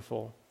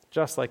beautiful,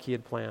 just like he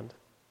had planned.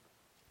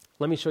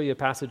 Let me show you a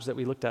passage that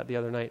we looked at the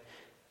other night,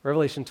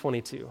 Revelation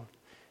 22.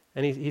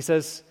 And he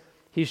says,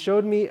 "He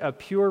showed me a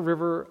pure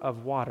river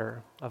of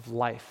water, of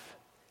life,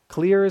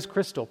 clear as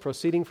crystal,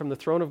 proceeding from the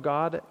throne of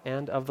God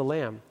and of the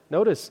Lamb."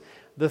 Notice,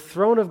 the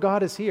throne of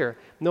God is here.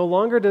 No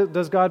longer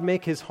does God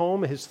make his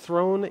home, his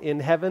throne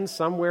in heaven,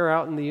 somewhere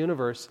out in the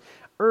universe.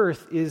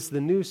 Earth is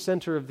the new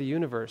center of the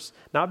universe.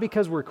 Not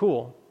because we're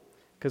cool,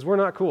 because we're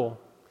not cool.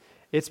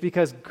 It's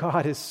because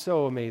God is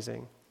so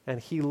amazing, and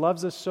he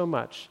loves us so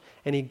much,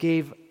 and he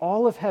gave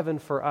all of heaven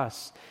for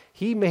us.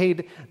 He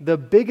made the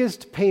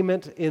biggest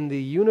payment in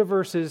the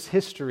universe's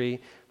history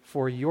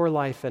for your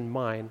life and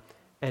mine.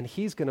 And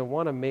he's going to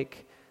want to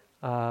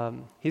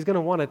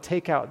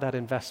take out that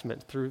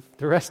investment through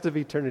the rest of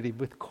eternity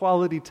with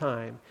quality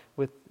time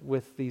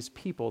with these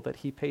people that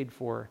he paid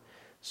for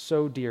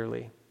so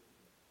dearly.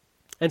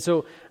 And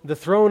so the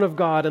throne of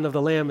God and of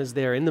the Lamb is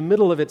there. In the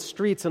middle of its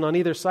streets and on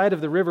either side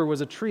of the river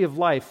was a tree of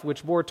life,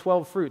 which bore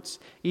 12 fruits,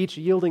 each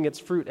yielding its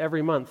fruit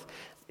every month.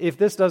 If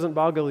this doesn't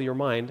boggle your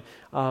mind,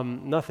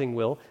 nothing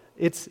will.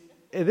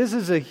 This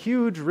is a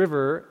huge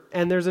river,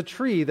 and there's a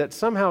tree that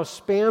somehow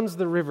spans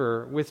the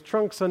river with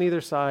trunks on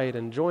either side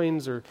and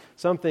joins or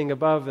something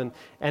above, and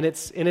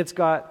it's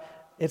got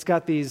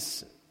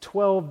these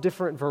 12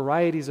 different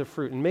varieties of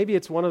fruit. And maybe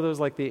it's one of those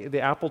like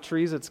the apple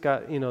trees. It's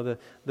got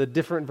the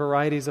different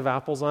varieties of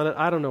apples on it.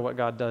 I don't know what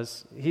God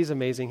does. He's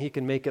amazing. He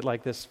can make it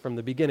like this from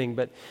the beginning,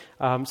 but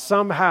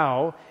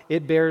somehow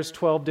it bears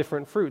 12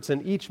 different fruits,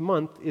 and each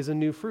month is a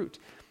new fruit.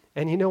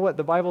 And you know what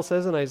the Bible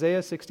says in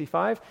Isaiah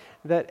 65?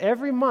 That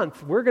every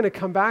month we're going to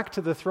come back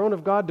to the throne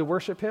of God to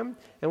worship him.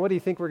 And what do you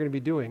think we're going to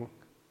be doing?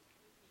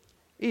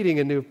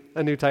 Eating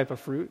a new type of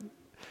fruit.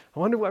 I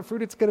wonder what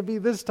fruit it's going to be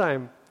this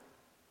time.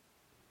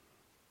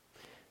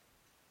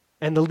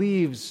 "And the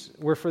leaves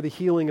were for the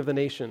healing of the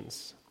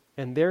nations,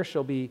 and there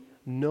shall be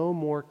no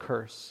more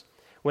curse."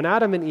 When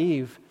Adam and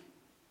Eve,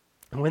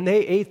 when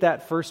they ate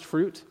that first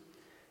fruit,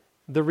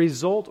 the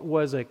result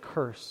was a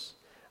curse.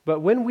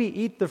 But when we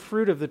eat the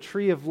fruit of the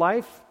tree of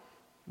life,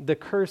 the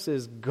curse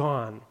is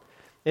gone.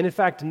 And in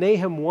fact,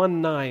 Nahum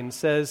 1:9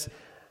 says,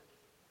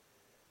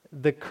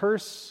 "The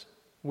curse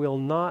will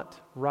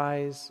not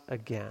rise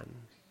again."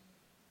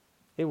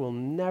 It will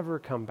never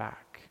come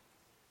back.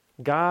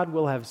 God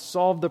will have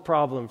solved the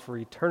problem for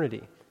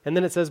eternity. And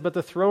then it says, "But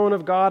the throne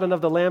of God and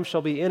of the Lamb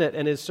shall be in it,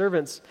 and his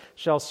servants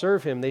shall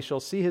serve him. They shall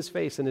see his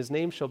face, and his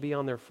name shall be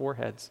on their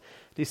foreheads."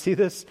 Do you see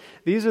this?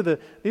 These are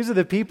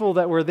the people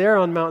that were there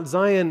on Mount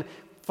Zion,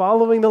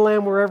 following the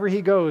Lamb wherever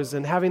he goes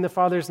and having the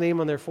Father's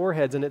name on their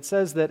foreheads. And it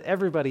says that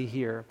everybody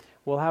here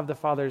will have the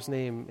Father's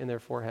name in their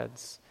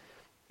foreheads.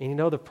 And you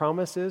know the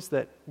promise is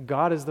that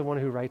God is the one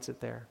who writes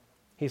it there.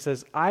 He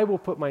says, "I will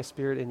put my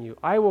spirit in you.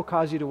 I will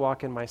cause you to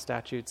walk in my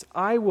statutes.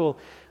 I will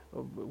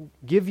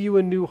give you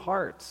a new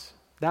heart."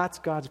 That's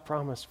God's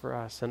promise for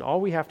us. And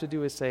all we have to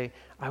do is say,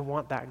 "I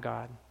want that,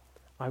 God.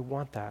 I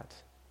want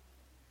that."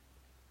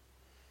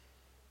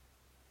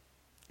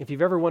 If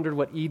you've ever wondered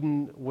what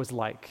Eden was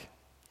like,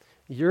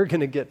 you're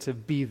going to get to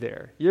be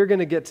there. You're going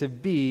to get to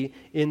be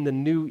in the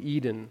new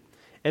Eden.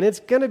 And it's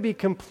going to be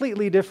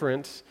completely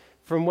different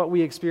from what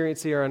we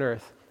experience here on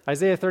earth.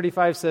 Isaiah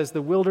 35 says,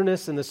 "The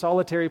wilderness and the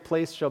solitary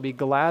place shall be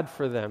glad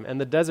for them, and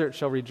the desert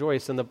shall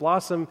rejoice, and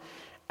blossom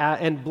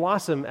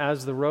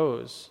as the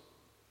rose."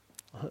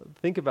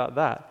 Think about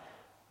that.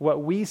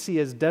 What we see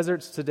as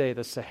deserts today,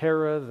 the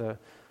Sahara, the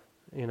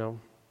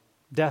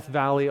Death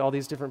Valley, all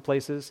these different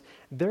places,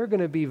 they're going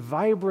to be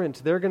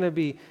vibrant. They're going to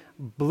be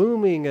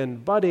blooming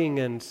and budding,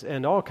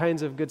 and all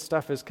kinds of good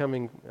stuff is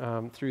coming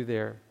through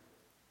there.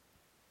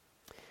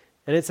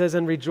 And it says,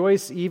 "And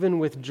rejoice even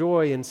with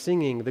joy and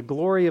singing. The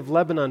glory of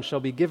Lebanon shall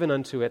be given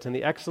unto it, and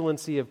the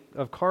excellency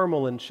of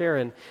Carmel and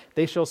Sharon.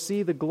 They shall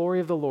see the glory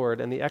of the Lord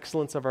and the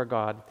excellence of our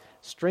God.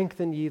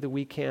 Strengthen ye the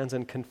weak hands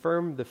and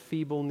confirm the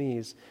feeble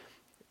knees."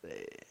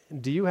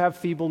 Do you have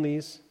feeble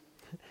knees?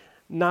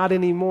 Not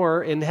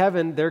anymore. In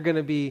heaven, they're going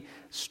to be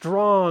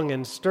strong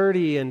and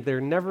sturdy, and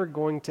they're never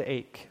going to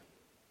ache.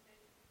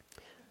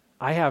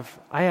 I have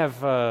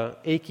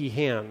achy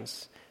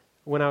hands.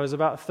 When I was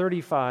about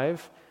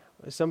 35,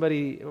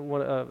 somebody,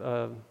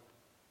 a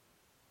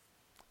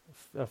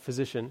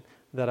physician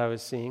that I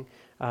was seeing,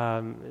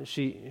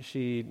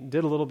 she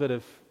did a little bit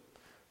of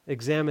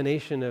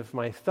examination of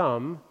my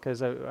thumb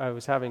because I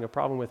was having a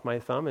problem with my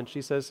thumb, and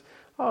she says,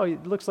 "Oh,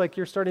 it looks like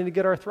you're starting to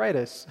get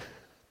arthritis."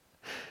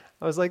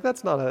 I was like,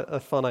 that's not a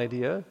fun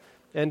idea.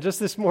 And just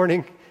this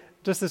morning,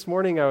 Just this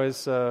morning, I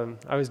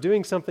was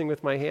doing something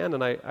with my hand,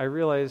 and I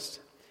realized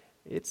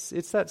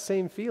it's that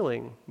same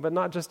feeling, but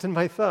not just in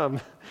my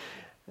thumb.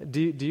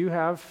 Do you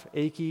have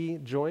achy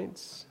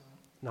joints?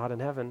 Not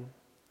in heaven,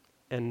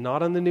 and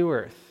not on the new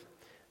earth.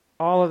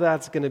 All of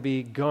that's going to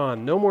be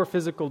gone. No more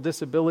physical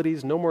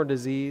disabilities, no more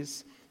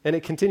disease. And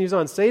it continues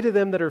on. Say to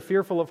them that are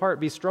fearful of heart,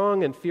 be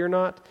strong and fear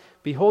not.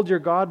 Behold, your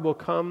God will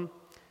come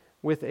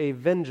with a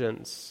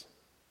vengeance.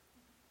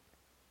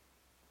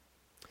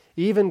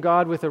 Even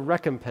God with a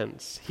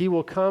recompense. He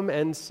will come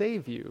and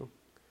save you.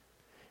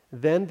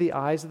 Then the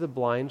eyes of the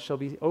blind shall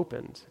be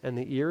opened, and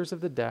the ears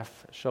of the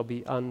deaf shall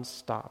be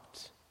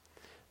unstopped.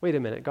 Wait a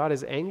minute, God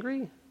is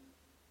angry?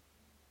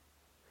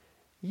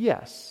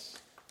 Yes.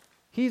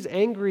 He's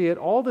angry at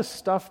all the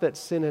stuff that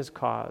sin has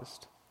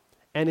caused.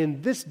 And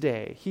in this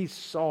day, he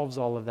solves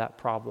all of that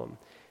problem.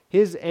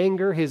 His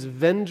anger, his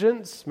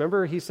vengeance,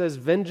 remember he says,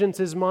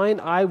 vengeance is mine,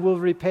 I will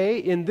repay.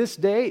 In this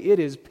day, it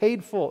is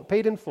paid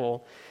in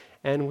full,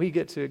 and we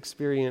get to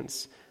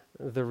experience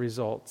the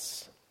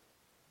results.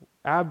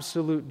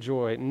 Absolute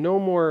joy. No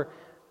more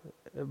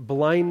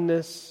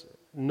blindness,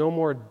 no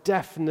more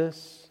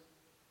deafness.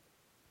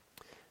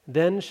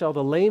 Then shall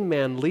the lame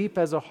man leap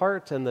as a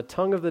hart, and the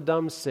tongue of the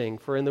dumb sing.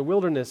 For in the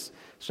wilderness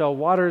shall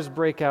waters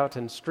break out,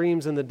 and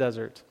streams in the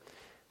desert.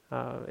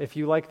 If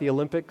you like the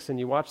Olympics and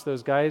you watch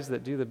those guys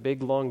that do the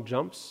big long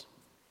jumps,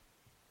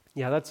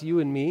 yeah, that's you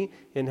and me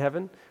in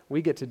heaven.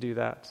 We get to do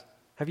that.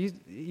 Have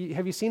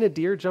you seen a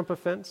deer jump a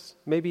fence?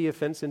 Maybe a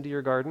fence into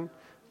your garden,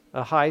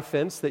 a high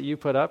fence that you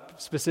put up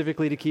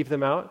specifically to keep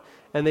them out,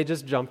 and they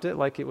just jumped it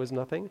like it was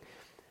nothing?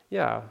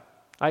 Yeah,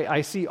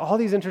 I see all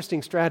these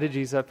interesting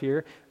strategies up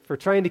here for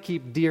trying to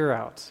keep deer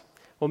out.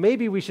 Well,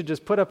 maybe we should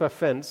just put up a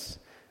fence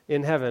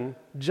in heaven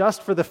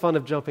just for the fun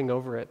of jumping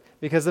over it,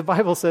 because the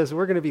Bible says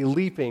we're going to be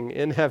leaping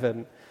in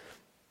heaven.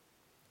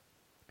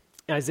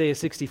 Isaiah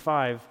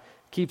 65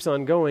 keeps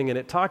on going, and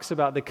it talks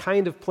about the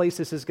kind of place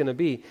this is going to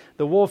be.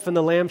 The wolf and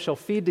the lamb shall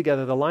feed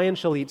together. The lion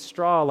shall eat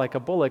straw like a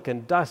bullock,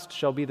 and dust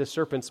shall be the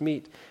serpent's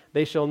meat.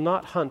 They shall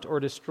not hunt or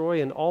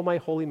destroy in all my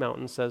holy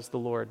mountain, says the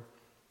Lord.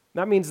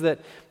 That means that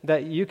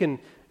you can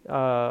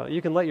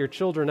let your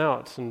children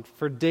out, and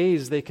for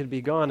days they could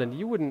be gone, and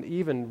you wouldn't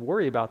even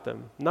worry about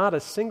them. Not a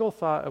single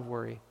thought of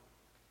worry.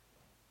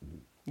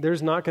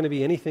 There's not going to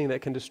be anything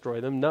that can destroy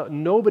them.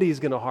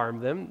 Nobody's going to harm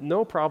them.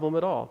 No problem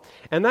at all.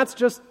 And that's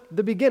just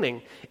the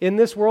beginning. In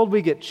this world,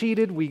 we get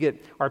cheated. We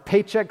get our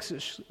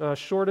paychecks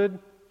shorted.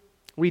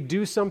 We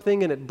do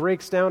something and it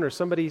breaks down, or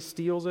somebody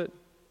steals it.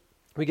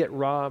 We get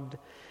robbed.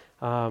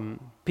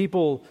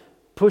 People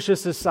push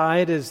us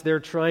aside as they're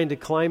trying to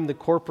climb the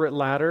corporate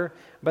ladder.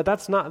 But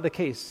that's not the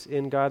case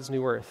in God's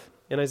new earth.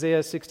 In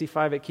Isaiah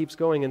 65, it keeps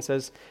going and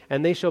says,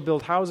 "And they shall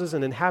build houses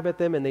and inhabit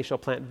them, and they shall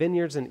plant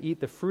vineyards and eat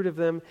the fruit of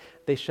them.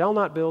 They shall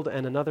not build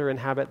and another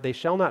inhabit. They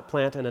shall not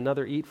plant and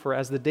another eat. For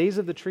as the days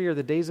of the tree are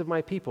the days of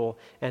my people,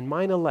 and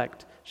mine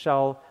elect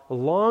shall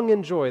long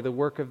enjoy the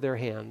work of their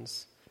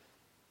hands."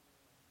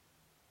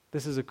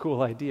 This is a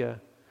cool idea.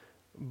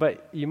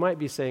 But you might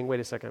be saying, wait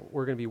a second,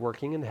 we're going to be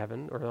working in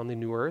heaven or on the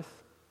new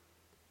earth?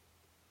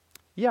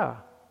 Yeah,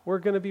 we're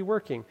going to be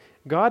working.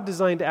 God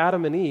designed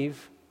Adam and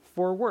Eve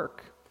for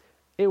work.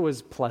 It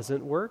was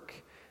pleasant work,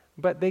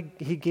 but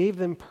he gave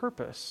them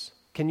purpose.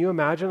 Can you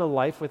imagine a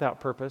life without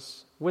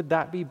purpose? Would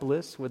that be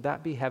bliss? Would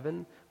that be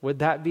heaven? Would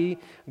that be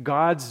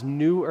God's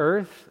new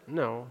earth?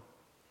 No.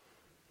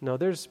 No,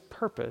 there's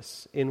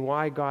purpose in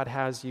why God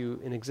has you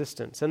in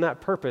existence, and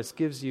that purpose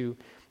gives you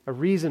a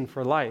reason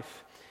for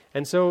life.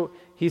 And so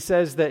he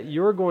says that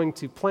you're going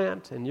to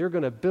plant and you're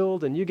going to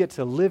build and you get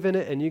to live in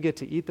it and you get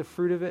to eat the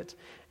fruit of it,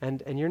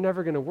 and you're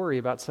never going to worry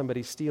about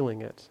somebody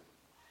stealing it.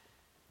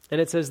 And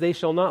it says, "They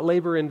shall not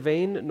labor in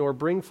vain, nor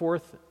bring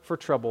forth for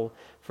trouble,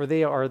 for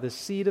they are the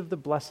seed of the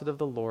blessed of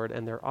the Lord,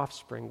 and their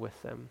offspring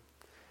with them."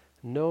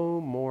 No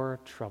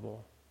more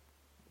trouble.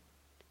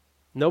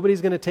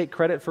 Nobody's going to take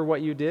credit for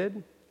what you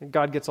did.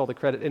 God gets all the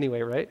credit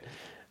anyway, right?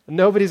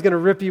 Nobody's going to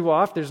rip you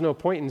off. There's no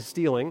point in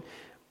stealing.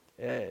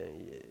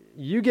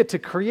 You get to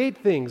create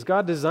things.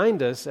 God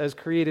designed us as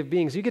creative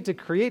beings. You get to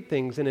create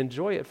things and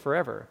enjoy it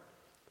forever.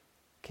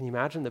 Can you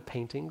imagine the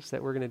paintings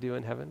that we're going to do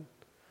in heaven?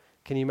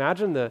 Can you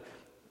imagine the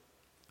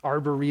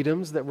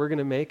arboretums that we're going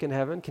to make in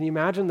heaven? Can you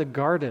imagine the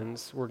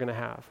gardens we're going to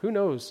have? Who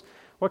knows?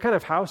 What kind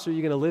of house are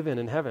you going to live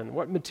in heaven?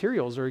 What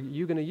materials are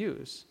you going to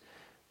use?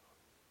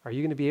 Are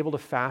you going to be able to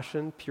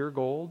fashion pure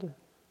gold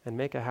and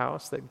make a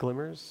house that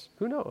glimmers?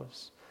 Who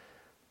knows?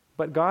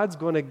 But God's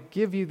going to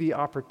give you the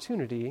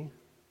opportunity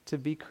to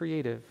be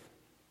creative.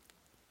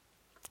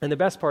 And the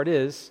best part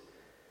isn't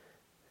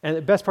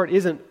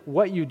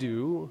what you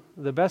do,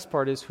 the best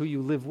part is who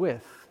you live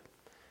with.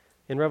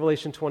 In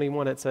Revelation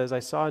 21, it says, "I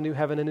saw a new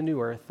heaven and a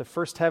new earth. The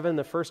first heaven,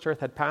 the first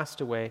earth had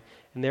passed away,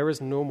 and there was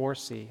no more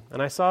sea.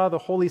 And I saw the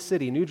holy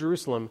city, New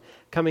Jerusalem,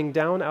 coming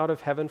down out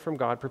of heaven from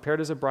God,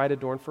 prepared as a bride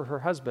adorned for her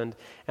husband.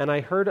 And I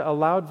heard a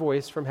loud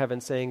voice from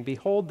heaven saying,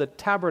 'Behold, the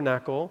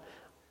tabernacle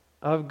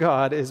of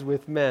God is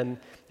with men,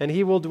 and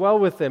he will dwell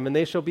with them, and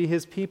they shall be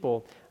his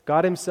people.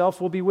 God himself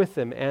will be with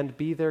them and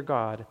be their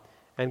God.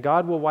 and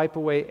God will wipe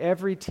away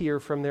every tear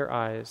from their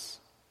eyes.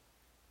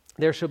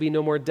 There shall be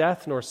no more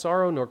death, nor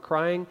sorrow, nor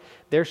crying.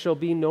 There shall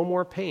be no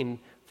more pain,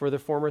 for the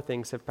former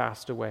things have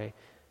passed away.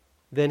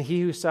 Then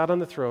he who sat on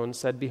the throne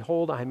said,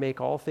 Behold, I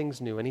make all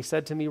things new. And he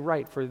said to me,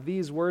 Write, for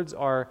these words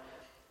are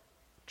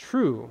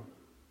true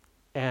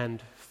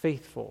and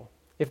faithful.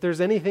 If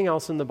there's anything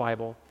else in the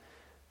Bible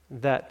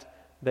that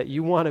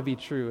you want to be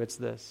true, it's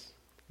this.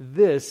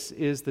 This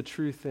is the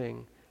true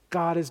thing.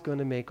 God is going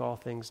to make all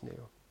things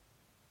new.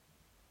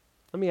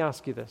 Let me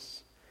ask you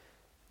this.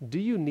 Do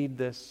you need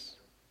this?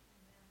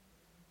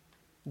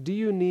 Do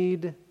you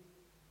need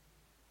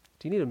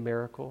a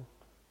miracle?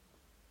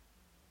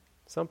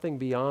 Something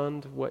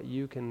beyond what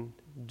you can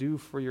do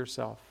for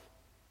yourself.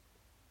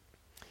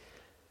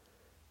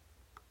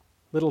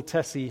 Little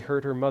Tessie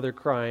heard her mother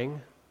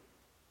crying.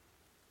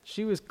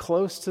 She was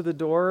close to the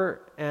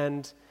door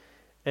and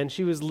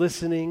she was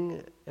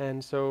listening,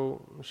 and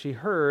so she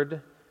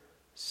heard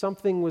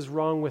something was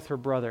wrong with her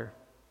brother.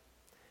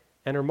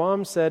 And her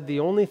mom said the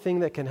only thing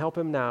that can help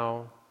him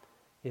now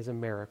is a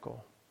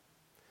miracle.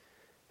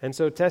 And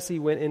so Tessie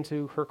went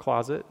into her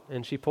closet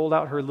and she pulled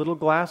out her little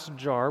glass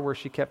jar where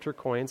she kept her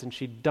coins, and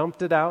she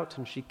dumped it out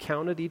and she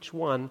counted each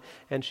one,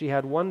 and she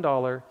had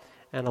 $1.11.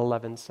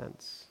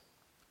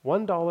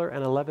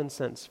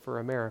 $1.11 for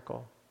a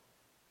miracle.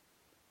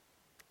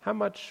 How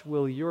much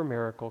will your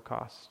miracle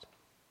cost?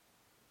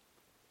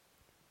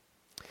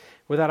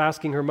 Without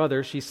asking her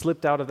mother, she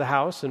slipped out of the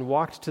house and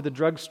walked to the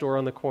drugstore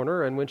on the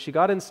corner, and when she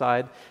got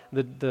inside,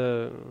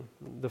 the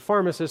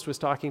pharmacist was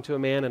talking to a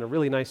man in a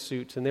really nice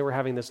suit, and they were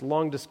having this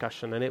long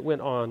discussion, and it went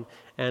on,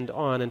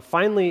 and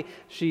finally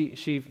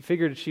she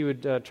figured she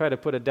would try to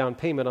put a down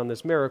payment on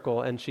this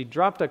miracle, and she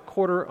dropped a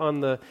quarter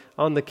on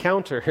the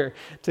counter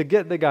to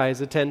get the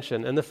guy's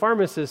attention, and the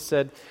pharmacist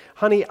said,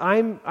 Honey,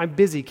 I'm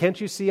busy,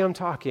 can't you see I'm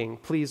talking?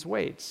 Please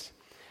wait.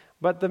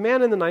 But the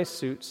man in the nice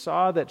suit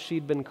saw that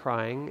she'd been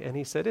crying, and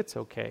he said, It's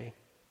okay.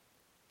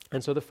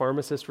 And so the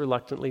pharmacist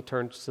reluctantly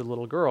turned to the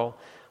little girl.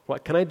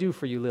 What can I do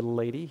for you, little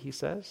lady? He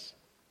says.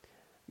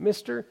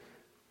 Mister,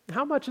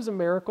 how much is a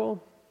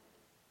miracle?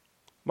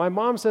 My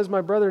mom says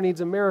my brother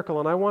needs a miracle,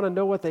 and I want to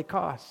know what they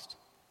cost.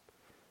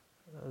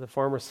 The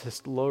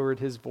pharmacist lowered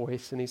his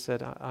voice, and he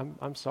said,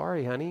 I'm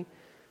sorry, honey,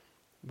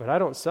 but I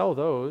don't sell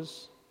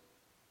those.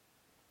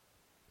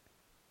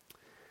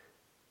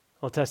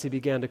 Well, Tessie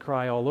began to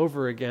cry all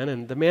over again,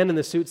 and the man in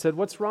the suit said,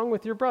 What's wrong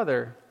with your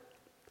brother?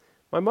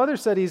 My mother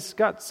said he's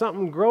got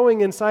something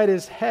growing inside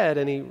his head,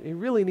 and he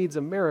really needs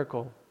a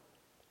miracle.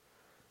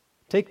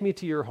 Take me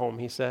to your home,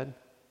 he said.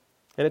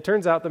 And it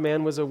turns out the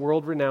man was a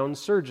world-renowned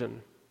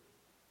surgeon,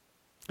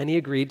 and he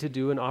agreed to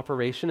do an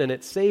operation, and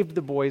it saved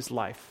the boy's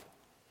life.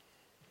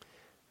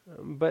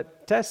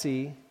 But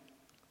Tessie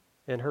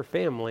and her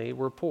family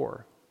were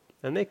poor,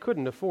 and they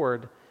couldn't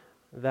afford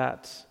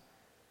that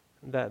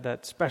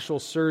special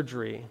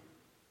surgery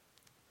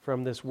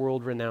from this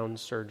world-renowned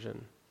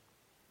surgeon.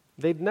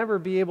 They'd never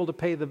be able to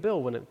pay the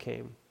bill when it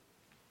came.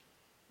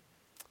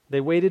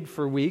 They waited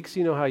for weeks.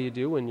 You know how you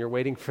do when you're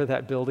waiting for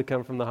that bill to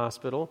come from the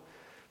hospital.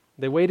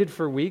 They waited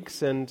for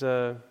weeks, and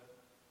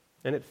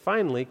it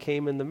finally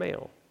came in the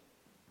mail.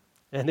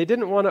 And they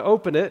didn't want to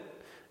open it,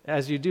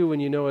 as you do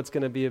when you know it's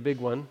going to be a big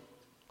one.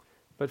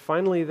 But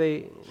finally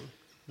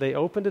they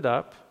opened it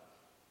up,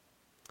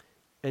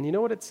 and you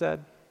know what it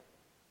said?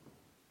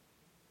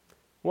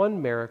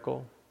 One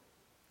miracle,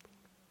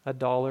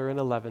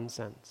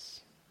 $1.11.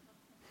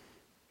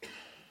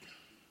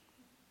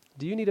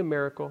 Do you need a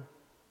miracle?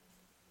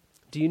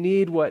 Do you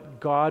need what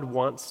God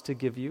wants to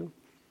give you?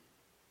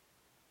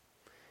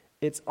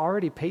 It's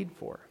already paid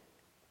for.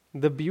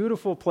 The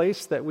beautiful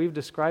place that we've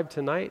described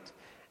tonight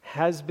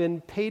has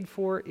been paid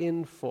for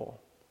in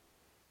full.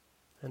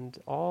 And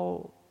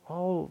all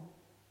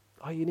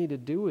you need to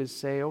do is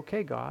say,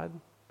 Okay, God.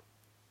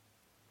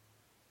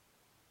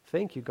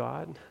 Thank you,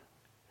 God.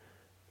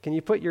 Can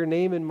you put your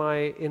name in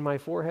my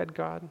forehead,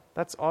 God?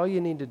 That's all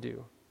you need to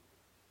do.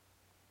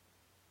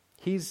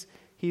 He's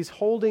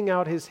holding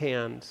out his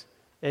hand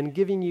and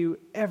giving you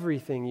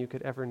everything you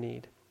could ever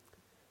need.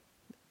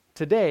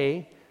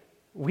 Today,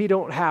 we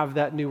don't have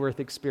that new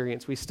earth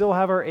experience. We still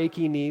have our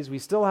achy knees. We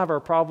still have our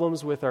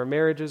problems with our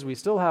marriages. We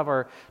still have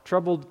our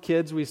troubled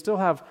kids. We still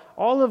have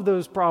all of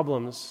those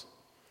problems.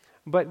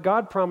 But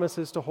God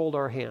promises to hold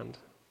our hand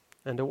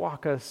and to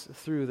walk us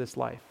through this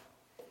life.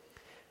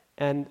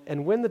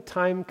 And when the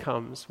time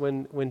comes,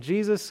 when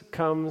Jesus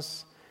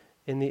comes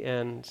in the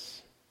end,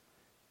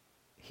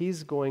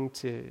 he's going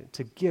to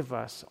give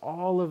us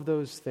all of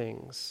those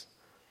things,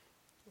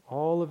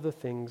 all of the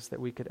things that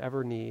we could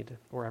ever need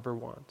or ever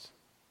want.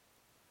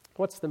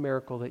 What's the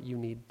miracle that you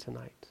need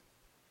tonight?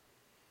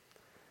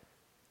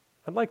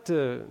 I'd like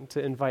to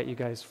invite you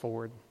guys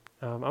forward.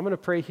 I'm going to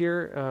pray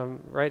here,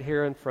 right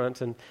here in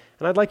front, and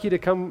I'd like you to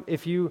come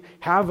if you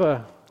have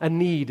a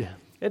need.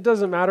 It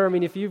doesn't matter. I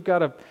mean, if you've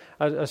got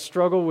a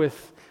struggle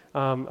with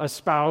a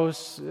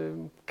spouse,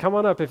 come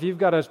on up. If you've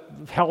got a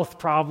health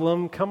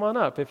problem, come on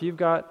up. If you've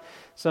got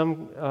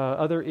some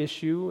other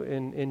issue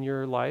in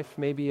your life,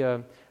 maybe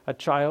a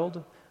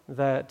child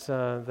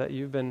that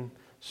you've been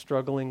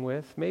struggling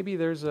with. Maybe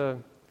there's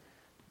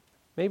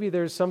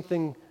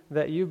something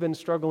that you've been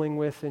struggling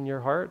with in your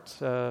heart,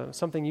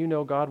 something you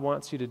know God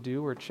wants you to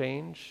do or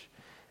change,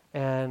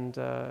 and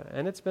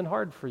it's been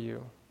hard for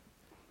you.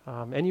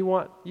 And you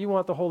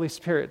want the Holy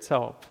Spirit's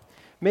help.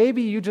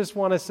 Maybe you just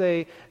want to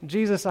say,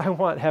 Jesus, I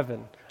want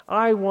heaven.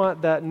 I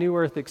want that new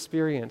earth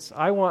experience.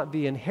 I want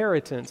the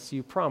inheritance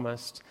you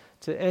promised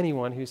to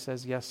anyone who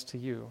says yes to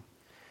you.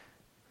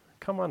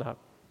 Come on up,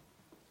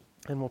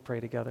 and we'll pray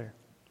together.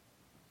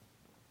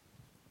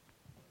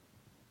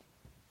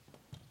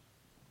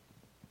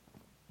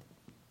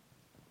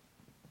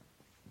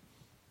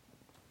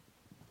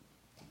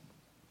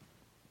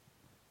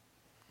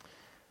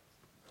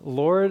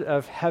 Lord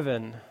of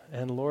heaven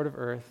and Lord of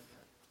earth,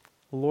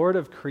 Lord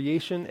of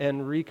creation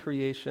and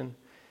recreation,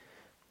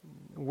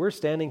 we're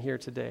standing here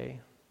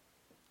today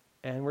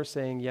and we're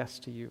saying yes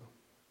to you.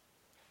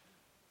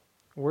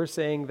 We're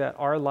saying that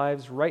our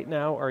lives right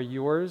now are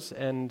yours,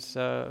 and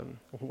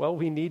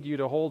we need you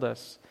to hold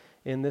us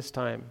in this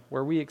time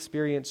where we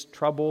experience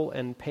trouble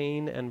and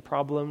pain and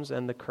problems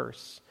and the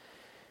curse.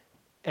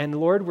 And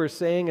Lord, we're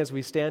saying as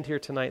we stand here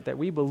tonight that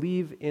we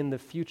believe in the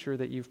future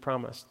that you've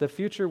promised, the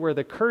future where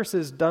the curse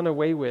is done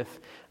away with,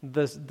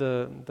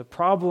 the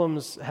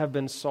problems have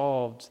been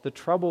solved, the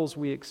troubles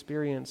we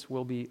experience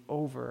will be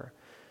over,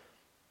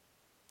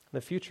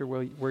 the future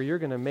where you're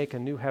going to make a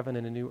new heaven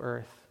and a new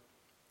earth.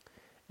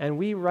 And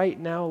we right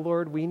now,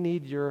 Lord, we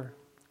need your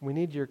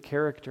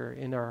character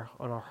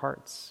on our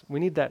hearts. We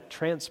need that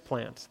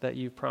transplant that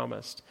you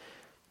promised.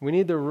 We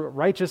need the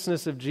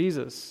righteousness of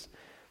Jesus.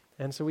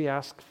 And so we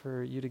ask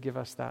for you to give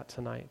us that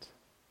tonight.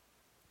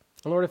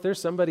 And Lord, if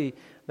there's somebody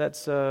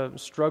that's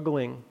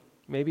struggling,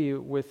 maybe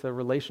with a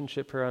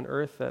relationship here on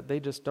earth that they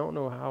just don't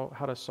know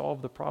how to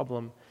solve the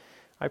problem,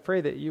 I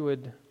pray that you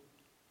would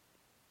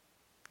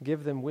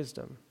give them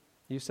wisdom.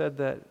 You said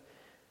that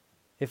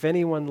if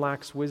anyone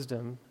lacks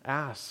wisdom,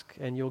 ask,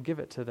 and you'll give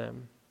it to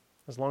them,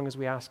 as long as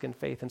we ask in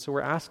faith. And so we're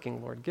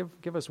asking, Lord,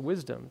 give us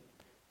wisdom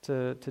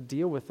to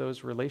deal with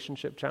those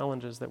relationship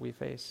challenges that we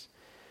face.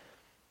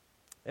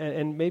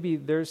 And maybe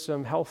there's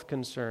some health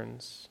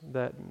concerns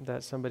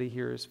that somebody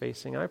here is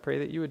facing. And I pray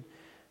that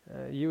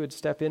you would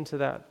step into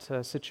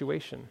that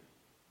situation.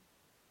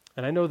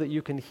 And I know that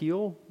you can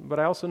heal, but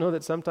I also know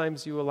that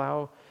sometimes you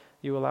allow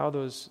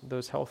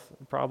those health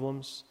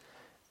problems.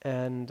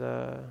 And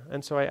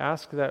so I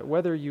ask that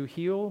whether you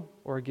heal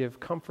or give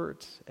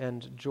comfort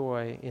and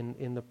joy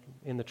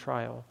in the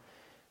trial,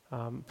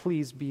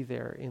 please be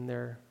there in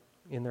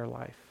their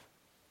life.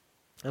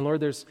 And Lord,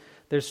 there's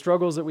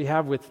struggles that we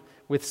have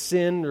with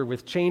sin or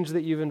with change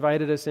that you've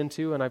invited us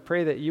into, and I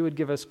pray that you would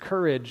give us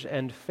courage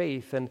and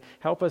faith and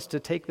help us to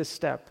take the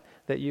step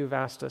that you've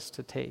asked us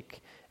to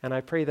take. And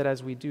I pray that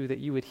as we do, that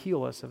you would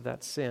heal us of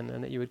that sin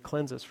and that you would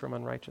cleanse us from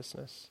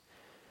unrighteousness.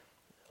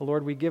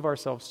 Lord, we give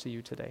ourselves to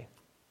you today.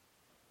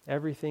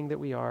 Everything that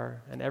we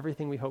are and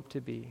everything we hope to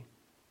be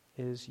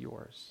is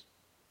yours.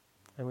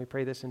 And we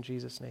pray this in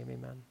Jesus' name,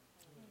 amen.